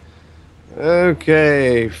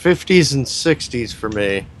 Okay, 50s and 60s for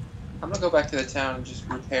me. I'm gonna go back to the town and just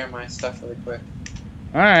repair my stuff really quick.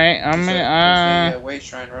 All right, I'm gonna. There's a way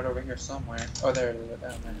shrine right over here somewhere. Oh, there it is,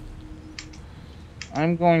 down there.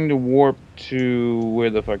 I'm going to warp to where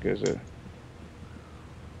the fuck is it?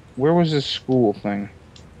 Where was this school thing?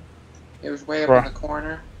 It was way up in the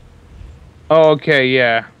corner. Oh, okay,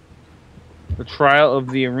 yeah. The trial of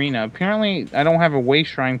the arena. Apparently, I don't have a way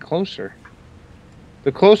shrine closer.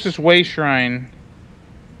 The closest way shrine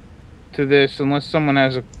to this, unless someone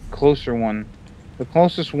has a closer one, the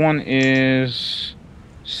closest one is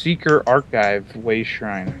Seeker Archive way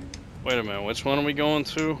shrine. Wait a minute, which one are we going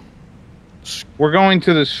to? We're going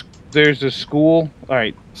to the. There's a school. All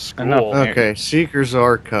right. School. Okay, Seeker's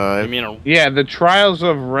Archive. You mean yeah, the Trials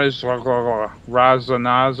of Razanaza.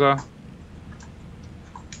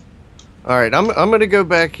 All right, I'm gonna go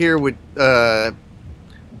back here with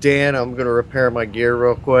Dan. I'm gonna repair my gear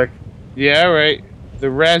real quick. Yeah, right. The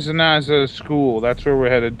Razanaza school. That's where we're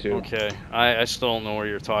headed to. Okay, I still don't know where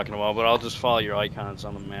you're talking about, but I'll just follow your icons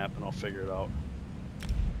on the map and I'll figure it out.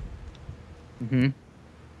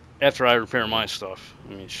 After I repair my stuff.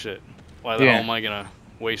 I mean, shit. Why the hell am I gonna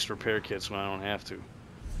waste repair kits when I don't have to?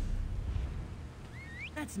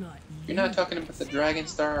 That's not. You're not talking about the Dragon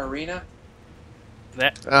Star Arena?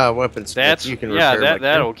 Weapons. That's you can yeah.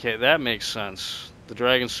 That okay. That makes sense. The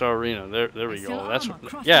Dragon Star Arena. There we go. That's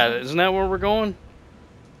yeah. Isn't that where we're going?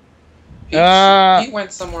 He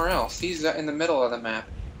went somewhere else. He's in the middle of the map.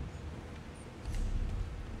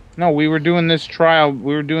 No, we were doing this trial.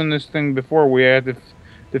 We were doing this thing before. We had to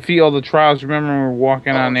defeat all the trials. Remember, we were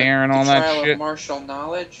walking on air and all that shit. Trial of martial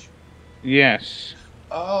knowledge. Yes.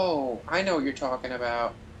 Oh, I know what you're talking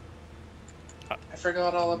about. I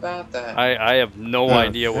forgot all about that. I have no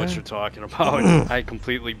idea what you're talking about. I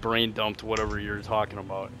completely brain dumped whatever you're talking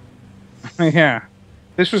about. Yeah,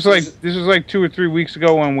 this was like 2 or 3 weeks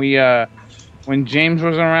ago when we when James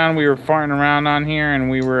wasn't around. We were farting around on here, and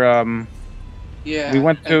we were yeah. We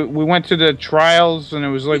went to the trials, and it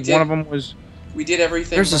was like one of them was. We did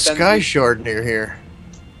everything. There's a sky shard near here.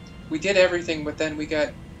 We did everything, but then we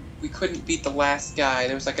couldn't beat the last guy.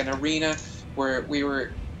 There was like an arena where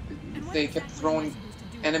they kept throwing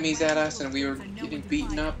enemies at us, and we were getting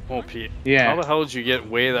beaten up. Oh, Pete. Yeah. How the hell did you get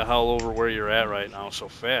way the hell over where you're at right now so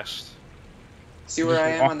fast? See where I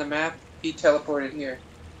am on the map? He teleported here.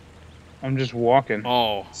 I'm just walking.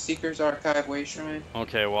 Oh. Seeker's Archive Way Shrine.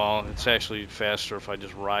 Okay, well, it's actually faster if I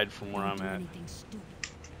just ride from where I'm at.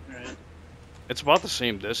 Right. It's about the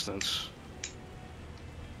same distance.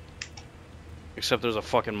 Except there's a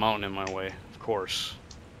fucking mountain in my way, of course.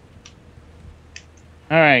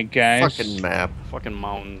 Alright, guys. Fucking map. Fucking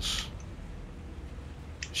mountains.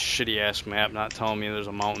 Shitty ass map not telling me there's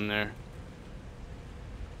a mountain there.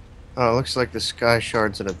 Oh, it looks like the sky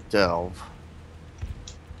shard's in a delve.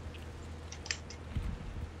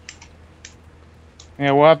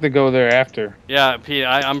 Yeah, we'll have to go there after. Yeah, Pete,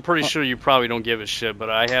 I'm pretty sure you probably don't give a shit, but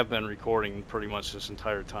I have been recording pretty much this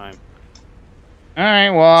entire time.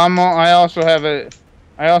 Alright, well, I also have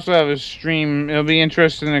a stream. It'll be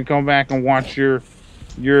interesting to go back and watch your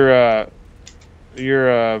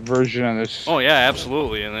version of this. Oh yeah,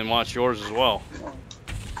 absolutely, and then watch yours as well.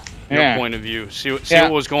 Yeah. Your point of view. See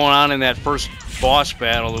what was going on in that first boss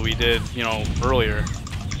battle that we did, you know, earlier.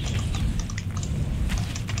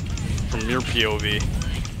 From your POV.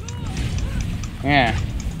 Yeah.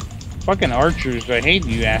 Fucking archers, I hate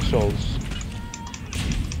you assholes.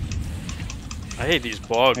 I hate these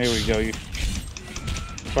bugs. Here we go, you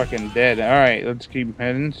fucking dead. Alright, let's keep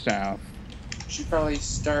heading south. Should probably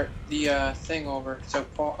start the thing over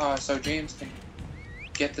so James can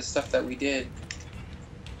get the stuff that we did.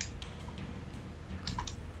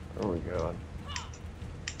 Where are we going?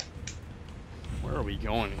 Where are we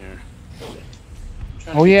going here?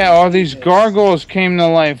 Oh yeah, all these gargoyles came to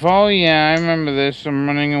life. Oh yeah, I remember this. I'm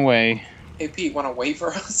running away. Hey Pete, want to wait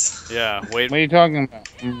for us? Yeah, wait. What are you talking about?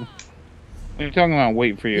 What are you talking about?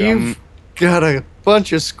 Wait for you. You've got a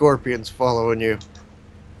bunch of scorpions following you.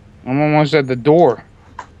 I'm almost at the door.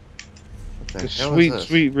 What the The hell sweet, is this?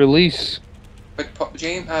 sweet release. But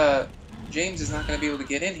James is not going to be able to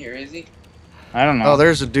get in here, is he? I don't know. Oh,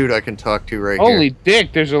 there's a dude I can talk to right Holy here.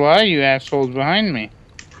 dick, there's a lot of you assholes behind me.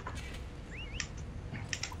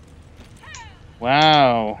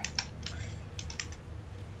 Wow.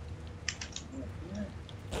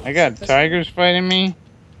 I got tigers fighting me?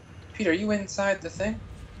 Pete, are you inside the thing?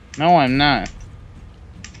 No, I'm not.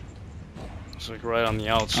 It's like right on the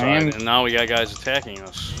outside, and now we got guys attacking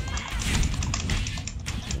us.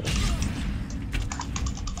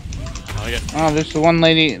 Oh, there's the one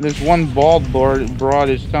lady, this one bald broad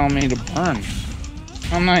is telling me to burn.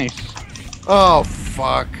 Oh, nice. Oh,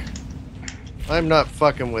 fuck. I'm not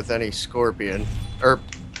fucking with any scorpion.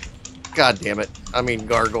 God damn it. I mean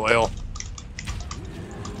gargoyle.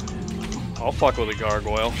 I'll fuck with a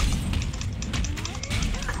gargoyle.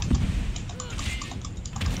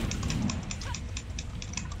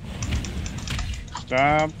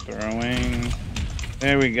 Stop throwing.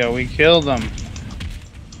 There we go, we killed them.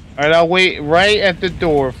 Alright, I'll wait right at the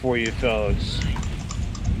door for you, fellas.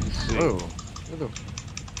 Oh.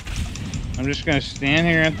 I'm just gonna stand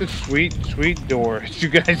here at the sweet, sweet door. You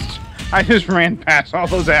guys, I just ran past all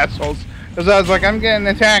those assholes. Because I was like, I'm getting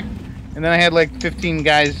attacked. And then I had like 15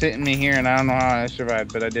 guys hitting me here, and I don't know how I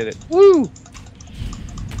survived, but I did it. Woo!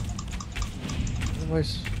 Do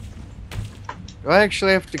I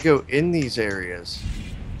actually have to go in these areas?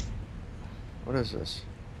 What is this?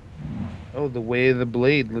 Oh, the way of the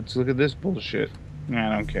blade. Let's look at this bullshit.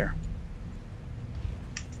 Nah, I don't care.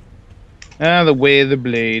 Ah, the way of the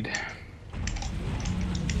blade.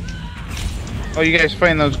 Oh, you guys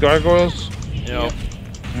fighting those gargoyles? Yep.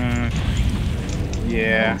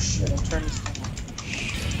 Yeah. Oh, shit, I'll turn this thing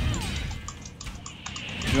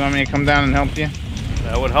on. You want me to come down and help you?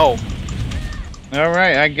 That would help.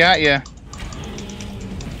 Alright, I got you.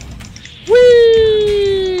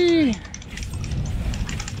 Whee!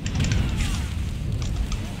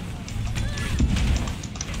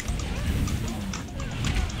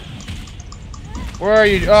 Where are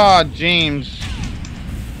you? Oh, James.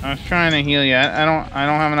 I was trying to heal you. I don't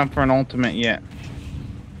have enough for an ultimate yet.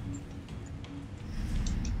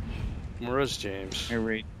 Where is James? Here,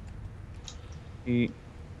 wait. He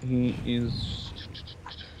is.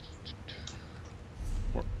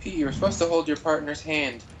 Pete, you were supposed to hold your partner's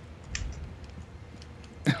hand.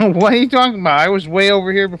 What are you talking about? I was way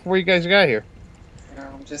over here before you guys got here.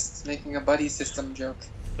 I'm just making a buddy system joke.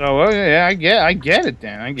 Oh, well, yeah, I get it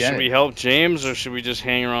then. I get Should it. we help James, or should we just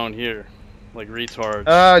hang around here like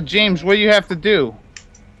retards? James, what do you have to do?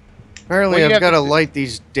 Apparently I've got to light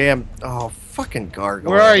these damn... Oh, fucking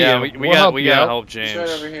gargoyle. Where are you? Yeah, we gotta help James. He's right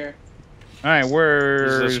over here. Alright,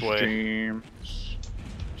 where's this way. James?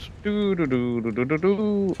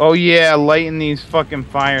 Do. Oh yeah, lighting these fucking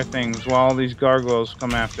fire things while all these gargoyles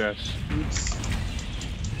come after us. Oops.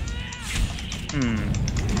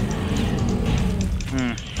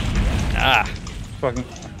 Ah. Fucking.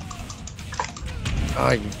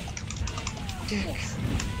 Oh, you...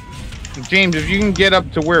 James, if you can get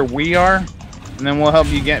up to where we are, and then we'll help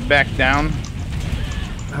you get back down.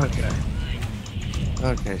 Okay.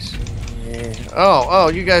 Okay, so... Yeah. Oh,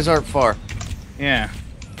 you guys aren't far. Yeah.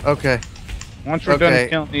 Okay. Once we're done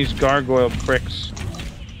killing these gargoyle pricks,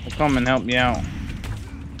 we'll come and help you out.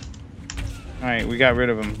 Alright, we got rid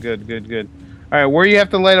of them. Good. Alright, where you have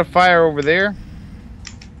to light a fire over there?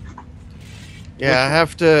 Yeah, I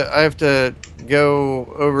have to go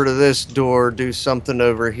over to this door, do something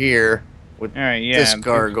over here with this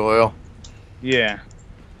gargoyle. Yeah.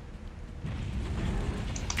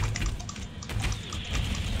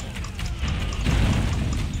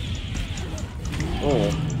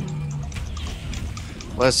 Oh.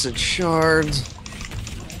 Blessed shards.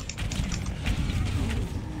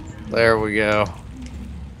 There we go.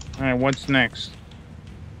 Alright, what's next?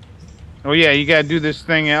 Oh yeah, you gotta do this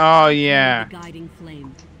thing. Oh yeah.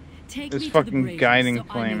 This fucking guiding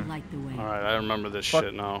flame. Alright, I remember this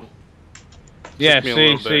shit now. Yeah,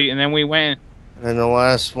 see, and then we went. And the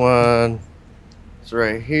last one is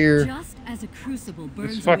right here. Just as a crucible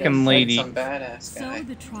burns This fucking lady. Some badass guy. so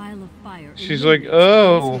the trial of fire She's like,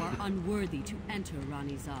 oh. those who are unworthy to enter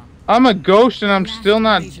Ranizal. I'm a ghost and I'm still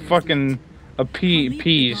not fucking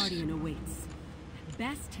appeased.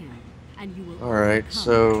 Alright,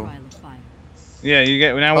 so... Yeah, you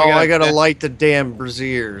get now. I gotta light the damn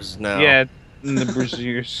braziers now. Yeah, the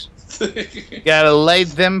braziers. Gotta light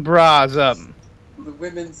them bras up. The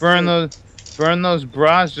women's Burn Burn those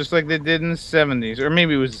bras just like they did in the 70s. Or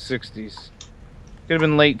maybe it was the 60s. Could have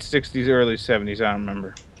been late 60s, early 70s. I don't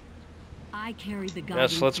remember. I carry the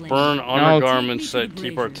Yes, let's flame. burn undergarments Take me to that the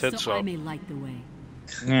keep our braziers tits so I up. may light the way.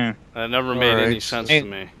 Yeah. That never made any sense Hey. to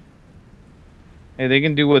me. Hey, they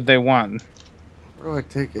can do what they want. Where do I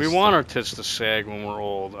take it? We want our tits to sag when we're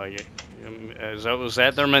old. Was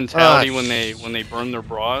that their mentality when they burn their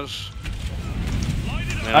bras? I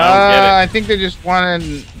mean, I don't get it. I think they just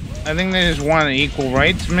wanted. I think they just wanted equal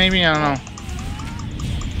rights. Maybe I don't know.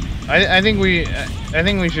 I think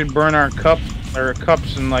we should burn our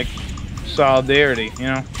cups in like solidarity. You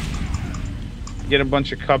know, get a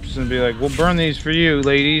bunch of cups and be like, "We'll burn these for you,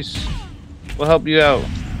 ladies. We'll help you out."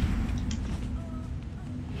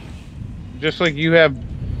 Just like you have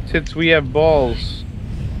tits, we have balls.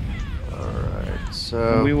 Alright,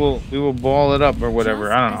 so... We will ball it up or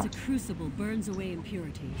whatever. I don't know. Just as a crucible burns away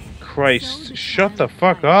impurities, Christ, so the shut the trial of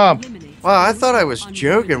fuck fire up. eliminates Wow, I those thought I who was are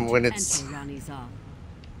joking unworthy when to it's... enter Ranizal.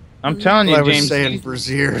 I'm telling you, I was James. saying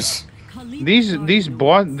Braziers. These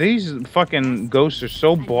fucking ghosts are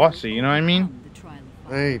so bossy. You know what I mean?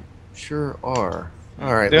 They sure are.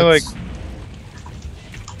 Alright, They're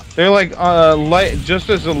like light, just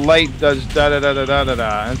as a light does da da da da da da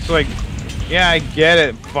da. It's like, yeah, I get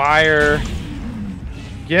it. Fire.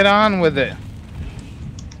 Get on with it.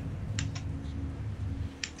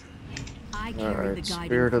 Alright,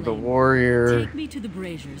 Spirit of the Warrior. Take me to the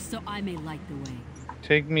braziers so I may light the way.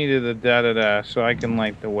 Take me to the da da da so I can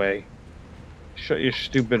light the way. Shut your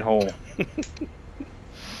stupid hole.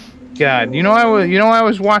 God, you know I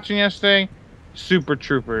was watching yesterday? Super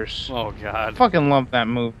Troopers. Oh God. I fucking love that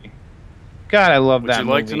movie. God, I love that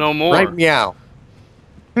movie. Would you like to know more? Right, meow.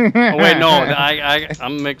 Oh wait, no.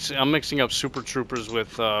 I'm mixing up Super Troopers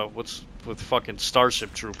with with fucking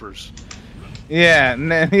Starship Troopers. Yeah,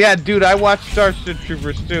 yeah, dude. I watched Starship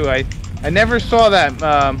Troopers too. I never saw that.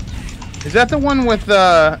 Is that the one with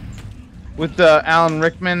Alan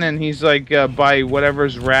Rickman and he's like by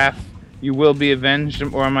whatever's wrath you will be avenged,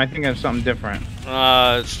 or am I thinking of something different?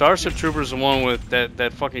 Starship Troopers is the one with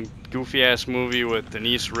that fucking goofy ass movie with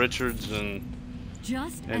Denise Richards and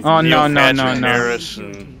Oh no Harris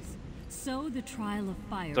and so the trial of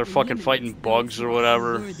fire they're fucking fighting bugs or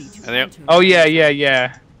whatever. And they, oh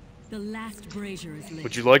yeah. The last brazier is lit.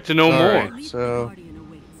 Would you like to know more? So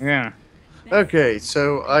Yeah. okay,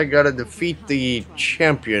 so I gotta defeat the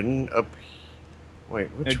champion up. Wait,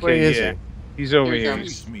 which way is he? He's over here.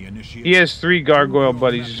 He has 3 gargoyle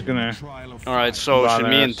buddies. He's gonna. All right, so should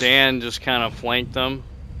me and Dan just kind of flank them,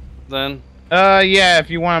 then? Yeah. If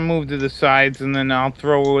you want to move to the sides, and then I'll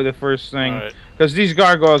throw away the first thing, because these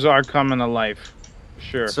gargoyles are coming to life.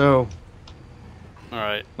 Sure. So. All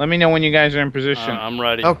right. Let me know when you guys are in position. I'm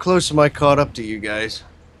ready. How close am I caught up to you guys?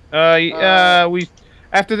 We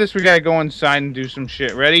after this we gotta go inside and do some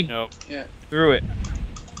shit. Ready? Yep. Yeah. Through it.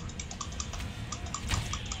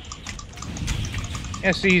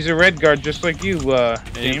 Yeah, see, he's a red guard just like you,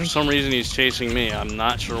 James. For some reason he's chasing me. I'm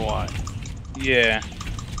not sure why. Yeah.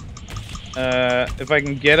 If I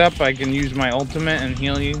can get up, I can use my ultimate and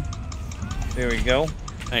heal you. There we go.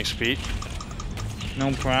 Thanks, Pete.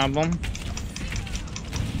 No problem.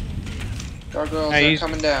 Gargoyles are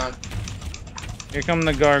coming down. Here come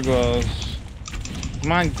the gargoyles.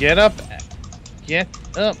 Come on, get up. Get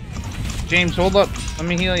up. James, hold up. Let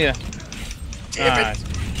me heal you. Damn it.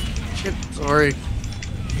 Shit, sorry.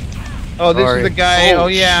 Oh, this is the guy. Oh,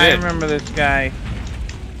 yeah, shit. I remember this guy.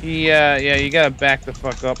 He, yeah, you gotta back the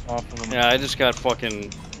fuck up off of him. Yeah, I just got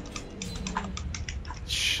fucking...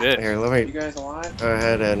 Shit. Here, let me You guys alive? go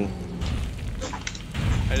ahead and...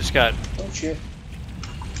 I just got... Oh shit.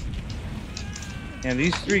 Yeah,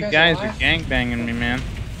 these 3 guys guys are alive? gangbanging me, man.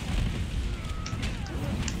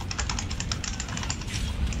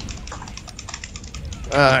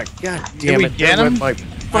 God damn we it. get there went him? my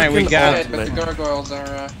Alright, we fucking got Dead, but the ultimate. gargoyles are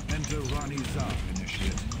Enter Ranizal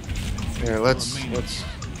initiate. Here, let's...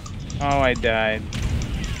 Oh, I died.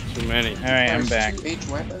 Too many. Alright, I'm back. 2H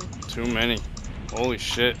weapon. Too many. Holy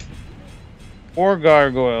shit. 4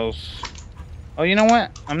 gargoyles. Oh, you know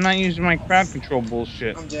what? I'm not using my crowd control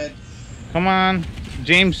bullshit. I'm dead. Come on.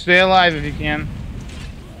 James, stay alive if you can.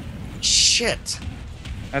 Shit.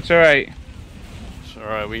 That's alright. It's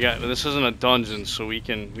alright, we got... This isn't a dungeon, so we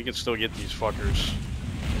can still get these fuckers.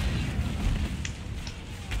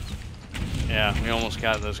 Yeah, we almost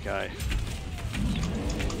got this guy.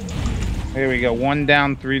 There we go. 1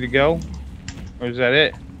 down, 3 to go. Or is that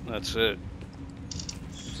it? That's it.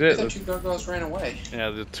 That's I it. thought Let's, 2 gargoyles ran away.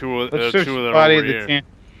 Yeah, the two let's search that the are body over of the here. champion.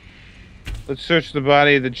 Let's search the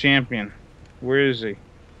body of the champion. Where is he?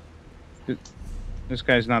 This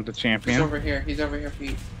guy's not the He's champion. over here. He's over here,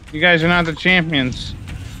 Pete. You guys are not the champions.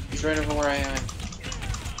 He's right over where I am.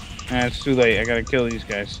 It's too late. I gotta kill these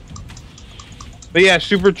guys. But yeah,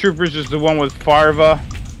 Super Troopers is the one with Farva.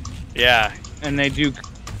 Yeah. And they do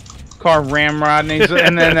Car Ramrod,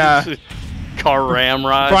 and then Car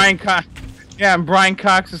Ramrod. Brian Cox. Yeah, and Brian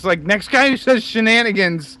Cox is like, next guy who says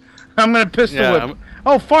shenanigans, I'm gonna pistol whip.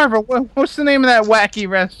 Oh, Farva, what's the name of that wacky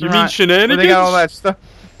restaurant? You mean shenanigans? Where they got all that stuff.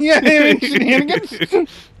 Yeah, you mean shenanigans?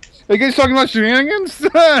 Are you guys talking about shenanigans?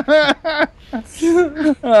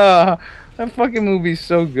 That fucking movie's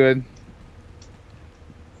so good.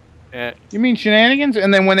 You mean shenanigans?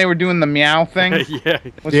 And then when they were doing the meow thing? Yeah.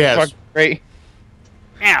 Was fucking great.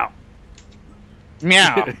 Meow.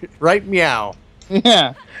 Meow. Right, meow.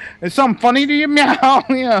 Yeah. Is something funny to you? Meow.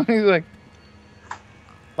 Yeah. He's like,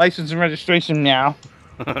 license and registration, meow.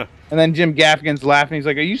 And then Jim Gaffigan's laughing. He's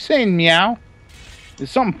like, are you saying meow? Is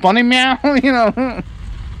something funny, meow? You know.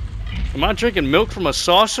 Am I drinking milk from a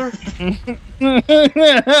saucer?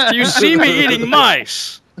 You see me eating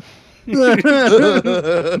mice.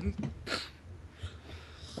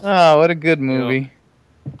 Oh, what a good movie.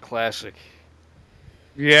 Classic.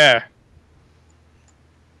 Yeah.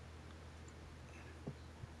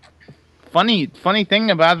 Funny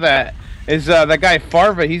thing about that is that guy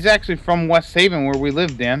Farva, he's actually from West Haven where we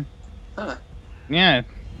live, Dan. Huh. Yeah.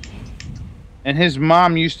 And his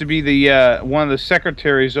mom used to be the one of the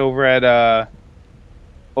secretaries over at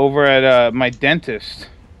my dentist.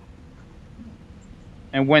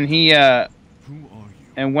 And when he what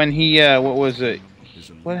was it?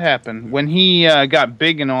 What happened? When he got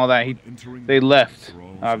big and all that, they left,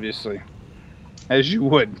 obviously. As you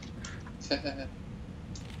would. It's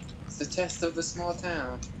the test of the small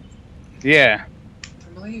town. Yeah.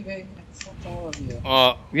 I'm leaving. Fuck all of you.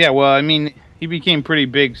 Yeah, well, I mean, he became pretty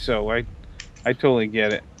big, so I totally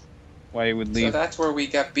get it. Why he would leave. So that's where we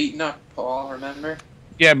got beaten up, Paul, remember?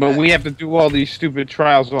 Yeah, but we have to do all these stupid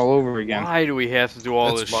trials all over again. Why do we have to do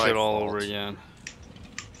all this shit all over again?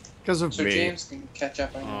 Because of so me. James can catch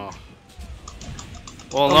up on you.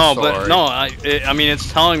 Well, I'm no, but sorry. no, I mean,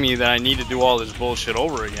 it's telling me that I need to do all this bullshit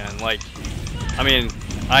over again. Like, I mean,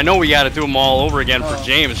 I know we got to do them all over again for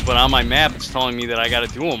James, but on my map, it's telling me that I got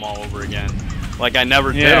to do them all over again. Like, I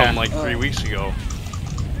never did them like 3 weeks ago.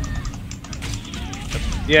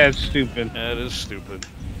 Yeah, it's stupid. Yeah, it is stupid.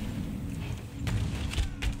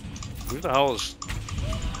 Who the hell is...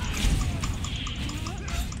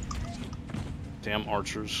 Damn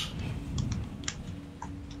archers.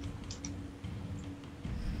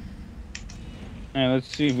 Alright, let's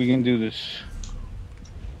see if we can do this.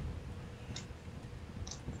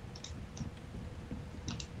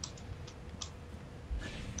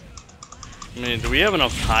 I mean, do we have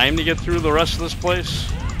enough time to get through the rest of this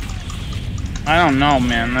place? I don't know,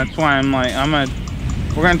 man. That's why I'm like,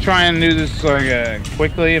 we're gonna try and do this like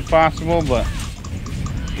quickly if possible, but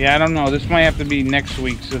yeah, I don't know. This might have to be next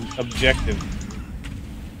week's objective.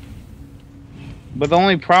 But the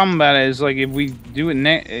only problem about it is like if we do it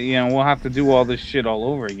we'll have to do all this shit all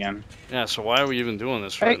over again. Yeah, so why are we even doing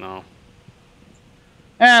this right now?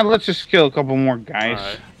 Let's just kill a couple more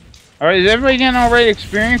guys. Alright, is everybody getting alright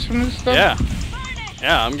experience from this stuff? Yeah.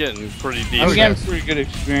 Yeah, I'm getting pretty decent. I'm getting pretty good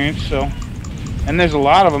experience, so. And there's a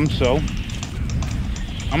lot of them, so.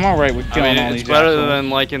 I'm alright with killing all these it's better assholes. than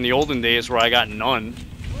like in the olden days where I got none.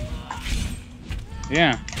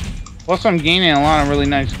 Yeah. Plus I'm gaining a lot of really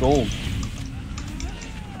nice gold.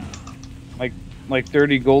 Like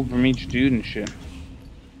 30 gold from each dude and shit.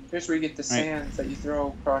 Here's where you get the sands that you throw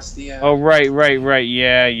across the... Oh, right.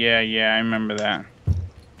 Yeah, I remember that.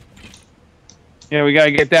 Yeah, we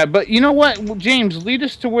gotta get that. But you know what, James, lead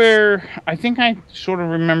us to where... I think I sort of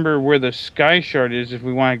remember where the sky shard is if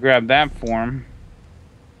we want to grab that for him.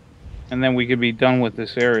 And then we could be done with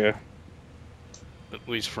this area. At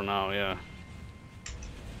least for now, yeah.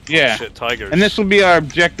 Yeah. Oh, shit, tigers. And this will be our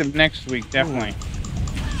objective next week, definitely.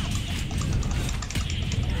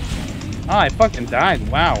 Oh, I fucking died.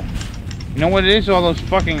 Wow. You know what it is? All those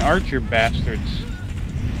fucking archer bastards.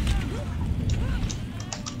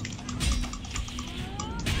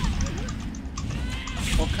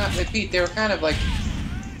 Well, Pete, they were kind of like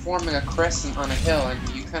forming a crescent on a hill, and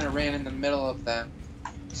you kind of ran in the middle of them.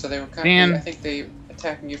 So they were kind of, I think they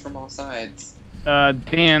attacking you from all sides.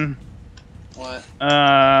 Dan. What?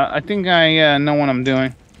 I think I know what I'm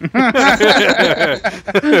doing.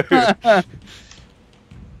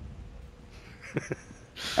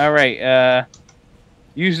 Alright,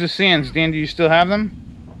 use the sands. Dan, do you still have them?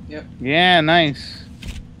 Yep. Yeah, nice.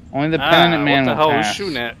 Only the penitent man will What the hell is pass.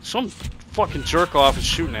 shooting at? Some fucking jerk off is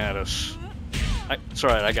shooting at us. It's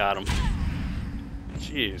alright, I got him.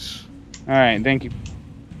 Jeez. Alright, thank you.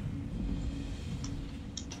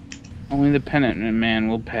 Only the penitent man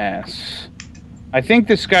will pass. I think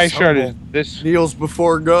the sky shard is this. Kneels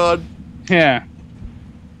before God. Yeah.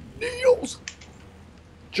 Kneels.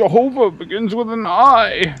 Jehovah begins with an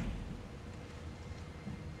I.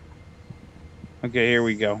 Okay, here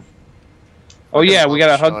we go. Oh yeah, we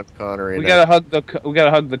gotta hug. We gotta hug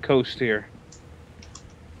the coast here.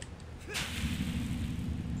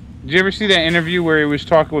 Did you ever see that interview where he was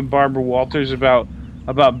talking with Barbara Walters about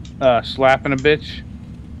slapping a bitch?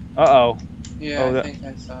 Uh-oh. Yeah, I think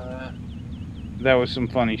I saw that. That was some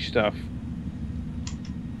funny stuff.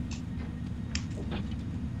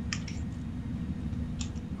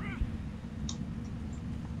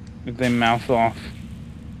 If they mouth off,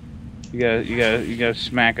 you gotta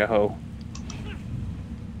smack a hoe.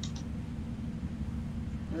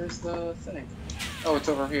 Where's the thing? Oh, it's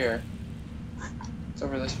over here. It's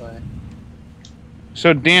over this way.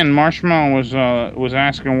 So Dan, Marshmallow was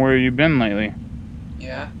asking where you been lately.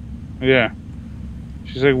 Yeah. Yeah.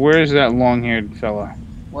 She's like, where is that long-haired fella?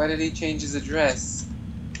 Why did he change his address?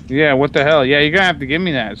 Yeah, what the hell? Yeah, you're gonna have to give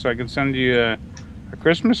me that so I can send you a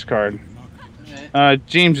Christmas card. Okay.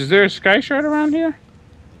 James, is there a sky shard around here?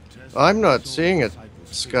 I'm not seeing a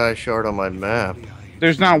sky shard on my map.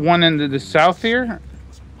 There's not one into the south here?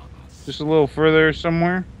 Just a little further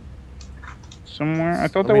somewhere? I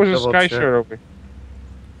thought there was a sky shard over here.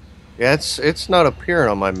 Yeah, it's not appearing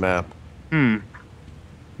on my map.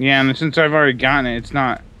 Yeah, and since I've already gotten it, it's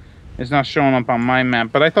not showing up on my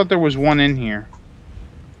map. But I thought there was one in here.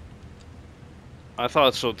 I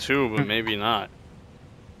thought so too, but maybe not.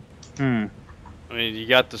 I mean, you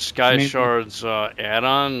got the Sky Shards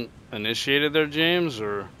add-on initiated there, James,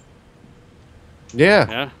 or? Yeah.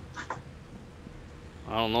 Yeah.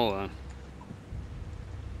 I don't know then.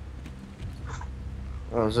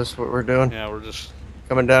 Oh, is this what we're doing? Yeah, we're just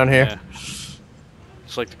coming down here. Yeah.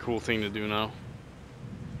 It's like the cool thing to do now.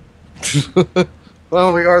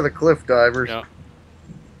 Well, we are the cliff divers. Yeah.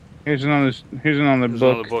 Here's another book.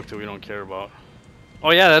 Another book that we don't care about.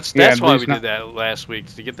 Oh yeah, that's why we did that last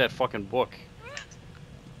week, to get that fucking book.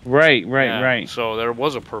 Right. So there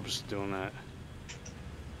was a purpose to doing that.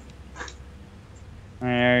 I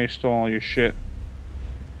already stole all your shit.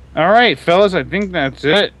 Alright, fellas, I think that's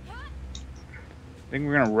it. I think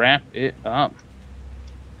we're gonna wrap it up.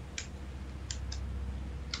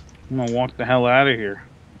 I'm gonna walk the hell out of here.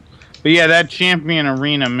 But yeah, that champion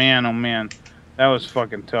arena, man, oh man, that was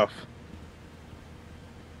fucking tough.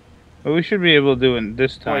 But we should be able to do it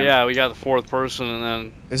this time. Oh yeah, we got the fourth person, and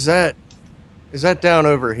then is that down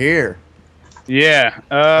over here? Yeah.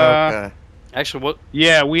 Okay. Actually, what?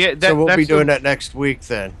 Yeah, so we'll be doing that next week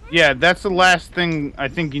then. Yeah, that's the last thing I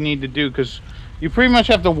think you need to do, because you pretty much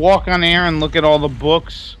have to walk on air and look at all the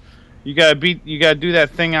books. You gotta do that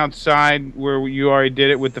thing outside where you already did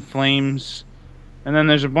it with the flames, and then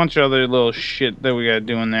there's a bunch of other little shit that we gotta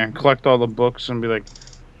do in there. Collect all the books and be like,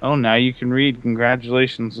 oh, now you can read.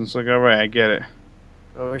 Congratulations. And it's like, all right, I get it.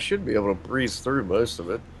 Oh, I should be able to breeze through most of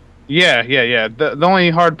it. Yeah. The only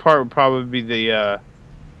hard part would probably be the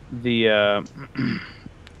what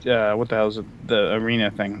the hell is it? The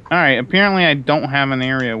arena thing. All right. Apparently, I don't have an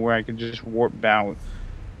area where I could just warp back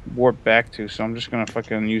to, so I'm just gonna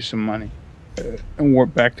fucking use some money and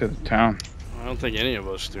warp back to the town. I don't think any of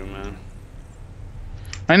us do, man.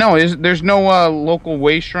 I know. There's no local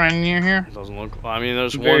way shrine near here? It doesn't look. I mean,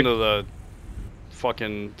 there's one to the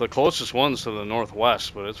fucking the closest one's to the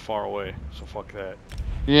northwest, but it's far away. So fuck that.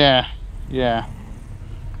 Yeah.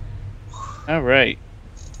 All right.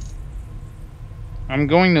 I'm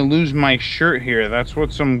going to lose my shirt here. That's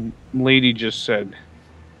what some lady just said.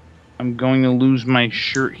 I'm going to lose my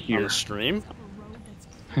shirt here. On the stream?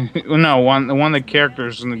 No, one of the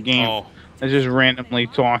characters in the game. Oh. They're just randomly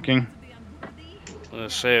talking. I'm gonna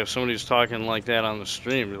say, if somebody's talking like that on the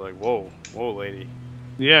stream, you're like, whoa, lady.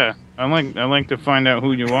 Yeah, I like to find out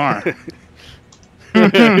who you are.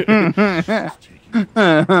 If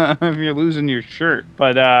you're losing your shirt,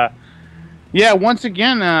 but yeah. Once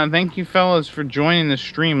again, thank you, fellas, for joining the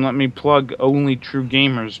stream. Let me plug Only True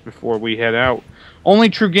Gamers before we head out. Only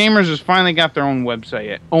True Gamers has finally got their own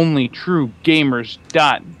website at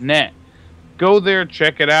onlytruegamers.net. Go there,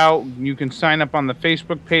 check it out. You can sign up on the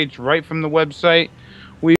Facebook page right from the website.